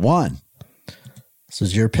 Number 1. This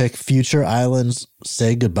is your pick, Future Islands,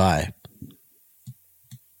 Say Goodbye.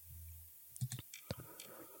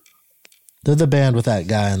 They're the band with that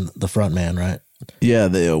guy in the front man, right? Yeah,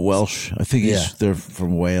 they are Welsh. I think they're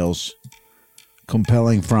from Wales.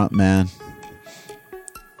 Compelling front man.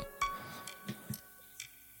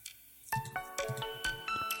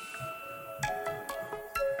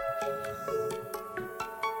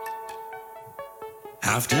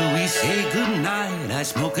 After we say goodnight, I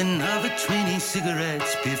smoke another 20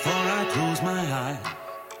 cigarettes before I close my eye.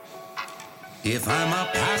 If I'm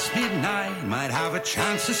up past midnight, might have a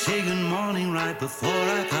chance to say good morning right before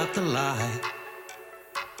I cut the light.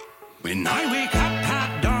 When I wake up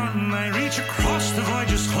at dawn, I reach across the void,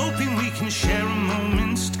 just hoping we can share a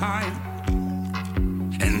moment's time.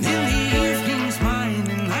 And then the evening's mine,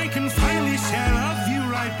 and I can finally say I love you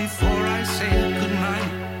right before I say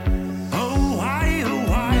goodnight. Oh, why,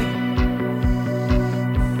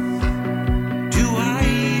 do I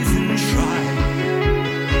even try?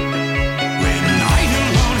 When I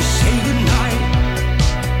don't want to say goodnight,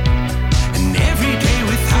 and every day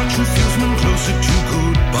without you feels one closer to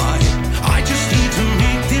goodbye. I just need to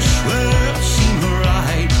make this world seem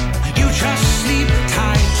right. You just sleep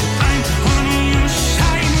tight, I'm on your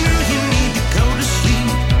side. No, you need to go to sleep.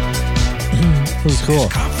 It was cool.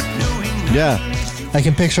 Yeah. I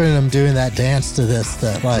can picture him doing that dance to this,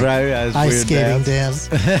 that like ice skating dance.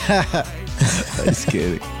 Ice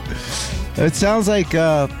skating. It sounds like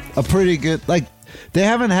a pretty good, like they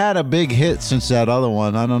haven't had a big hit since that other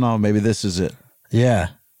one. I don't know. Maybe this is it.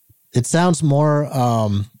 Yeah. It sounds more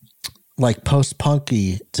like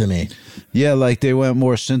post-punky to me. Yeah, like they went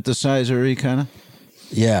more synthesizer-y kind of.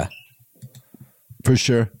 Yeah. For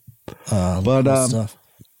sure. But stuff.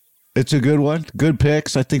 It's a good one. Good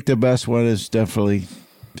picks. I think the best one is definitely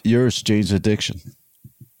yours, Jane's Addiction.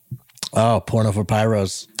 Oh, Porno for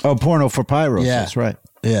Pyros. Oh, Porno for Pyros. Yeah. That's right.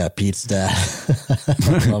 Yeah, Pete's dad.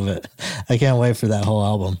 I love it. I can't wait for that whole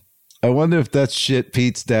album. I wonder if that's shit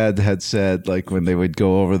Pete's dad had said, like when they would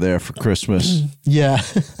go over there for Christmas. Yeah.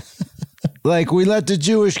 Like, we let the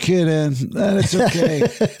Jewish kid in. It's okay.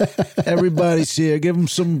 Everybody's here. Give him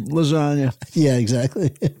some lasagna. Yeah,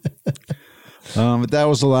 exactly. But that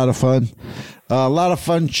was a lot of fun. A lot of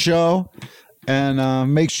fun show.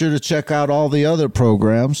 And make sure to check out all the other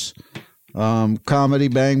programs. Comedy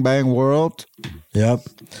Bang Bang World. Yep.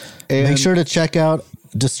 And make sure to check out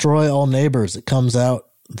Destroy All Neighbors. It comes out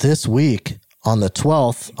this week on the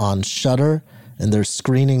 12th on Shudder. And there's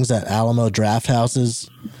screenings at Alamo Draft Houses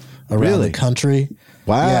around the country.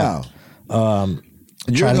 Wow. Yeah.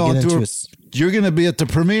 You're going to be at the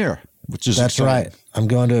premiere, which is That's exciting. right. I'm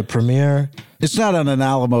going to a premiere. It's not on an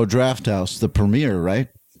Alamo Draft House, the premiere, right?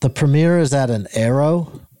 The premiere is at an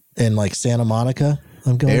Arrow in like Santa Monica.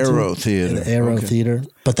 I'm going Arrow to Theater. The Arrow Theater.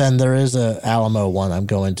 But then there is a Alamo one I'm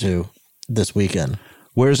going to this weekend.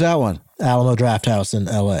 Where's that one? Alamo Draft House in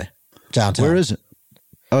LA. Downtown. Where is it?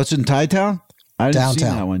 Oh, it's in Thai Town? I didn't see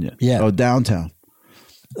Downtown. that one yet. Yeah. Oh, downtown.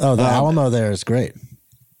 Oh, the Alamo there is great.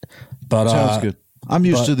 But sounds good. I'm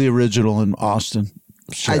used to the original in Austin.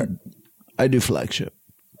 Sure. I do flagship.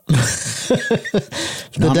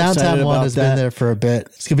 The downtown one has been there for a bit.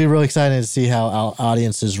 It's going to be really exciting to see how our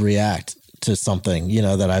audiences react to something,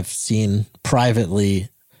 that I've seen privately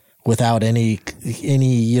without any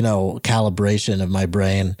calibration of my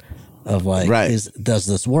brain of like, does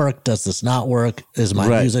this work? Does this not work? Is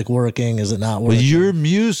my music working? Is it not working? Well, your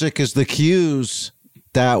music is the cues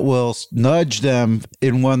that will nudge them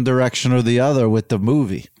in one direction or the other with the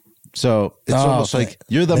movie. So it's almost like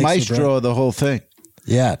you're the maestro of the whole thing.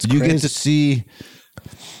 Yeah, it's you crazy. get to see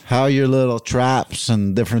how your little traps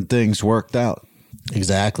and different things worked out.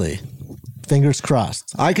 Exactly. Fingers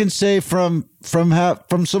crossed. I can say from some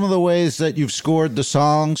of the ways that you've scored the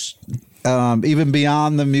songs, even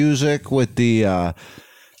beyond the music with the,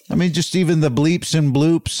 just even the bleeps and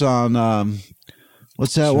bloops on,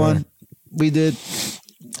 what's that one we did?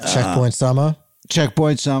 Checkpoint Summer.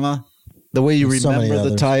 Checkpoint Summer. The way you remember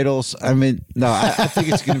the titles. I think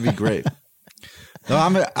it's going to be great. No,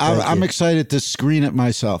 I'm excited to screen it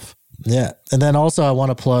myself. Yeah. And then also I want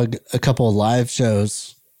to plug a couple of live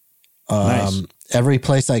shows. Nice. Every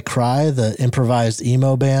Place I Cry, the improvised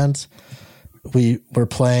emo band. We were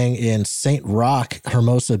playing in St. Rock,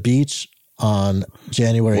 Hermosa Beach on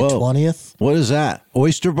January 20th. What is that?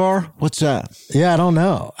 Oyster Bar? What's that? Yeah, I don't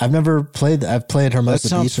know. I've never played that. I've played Hermosa Beach. That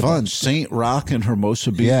sounds fun. St. Rock and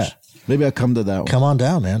Hermosa Beach. Yeah. Maybe I'll come to that one. Come on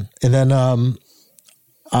down, man. And then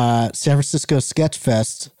San Francisco Sketch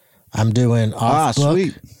Fest, I'm doing off book.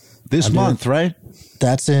 Sweet. This month, right?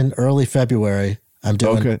 That's in early February. I'm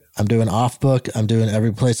doing Off Book. I'm doing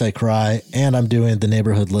Every Place I Cry, and I'm doing The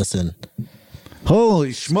Neighborhood Listen.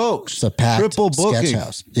 Holy smokes! It's a packed triple booking. sketch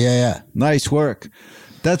house. Yeah. Nice work.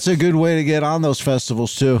 That's a good way to get on those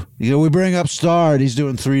festivals too. You know, we bring up Star, and he's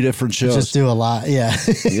doing 3 different shows. Just do a lot. Yeah.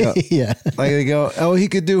 Yeah. Like they go, oh, he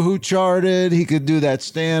could do Who Charted. He could do that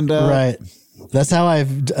stand up. Right. That's how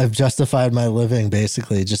I've justified my living,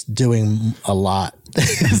 basically, just doing a lot.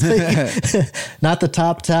 Not the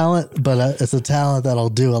top talent, but it's a talent that'll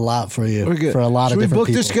do a lot for you for a lot of different people. Should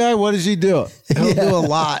we book this guy? What does he do? He'll do a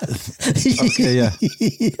lot. Okay, yeah.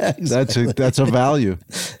 Exactly. That's a value.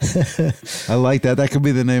 I like that. That could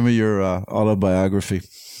be the name of your autobiography.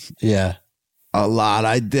 Yeah. A lot.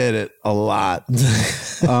 I did it. A lot.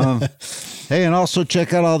 Hey, and also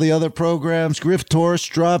check out all the other programs. Griff Torres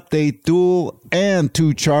dropped a duel and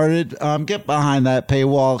 2 Charted. Get behind that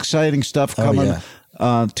paywall. Exciting stuff coming.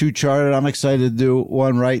 2 Charted. I'm excited to do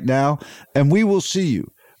one right now. And we will see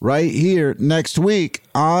you right here next week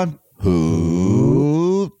on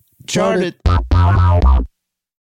Who Charted.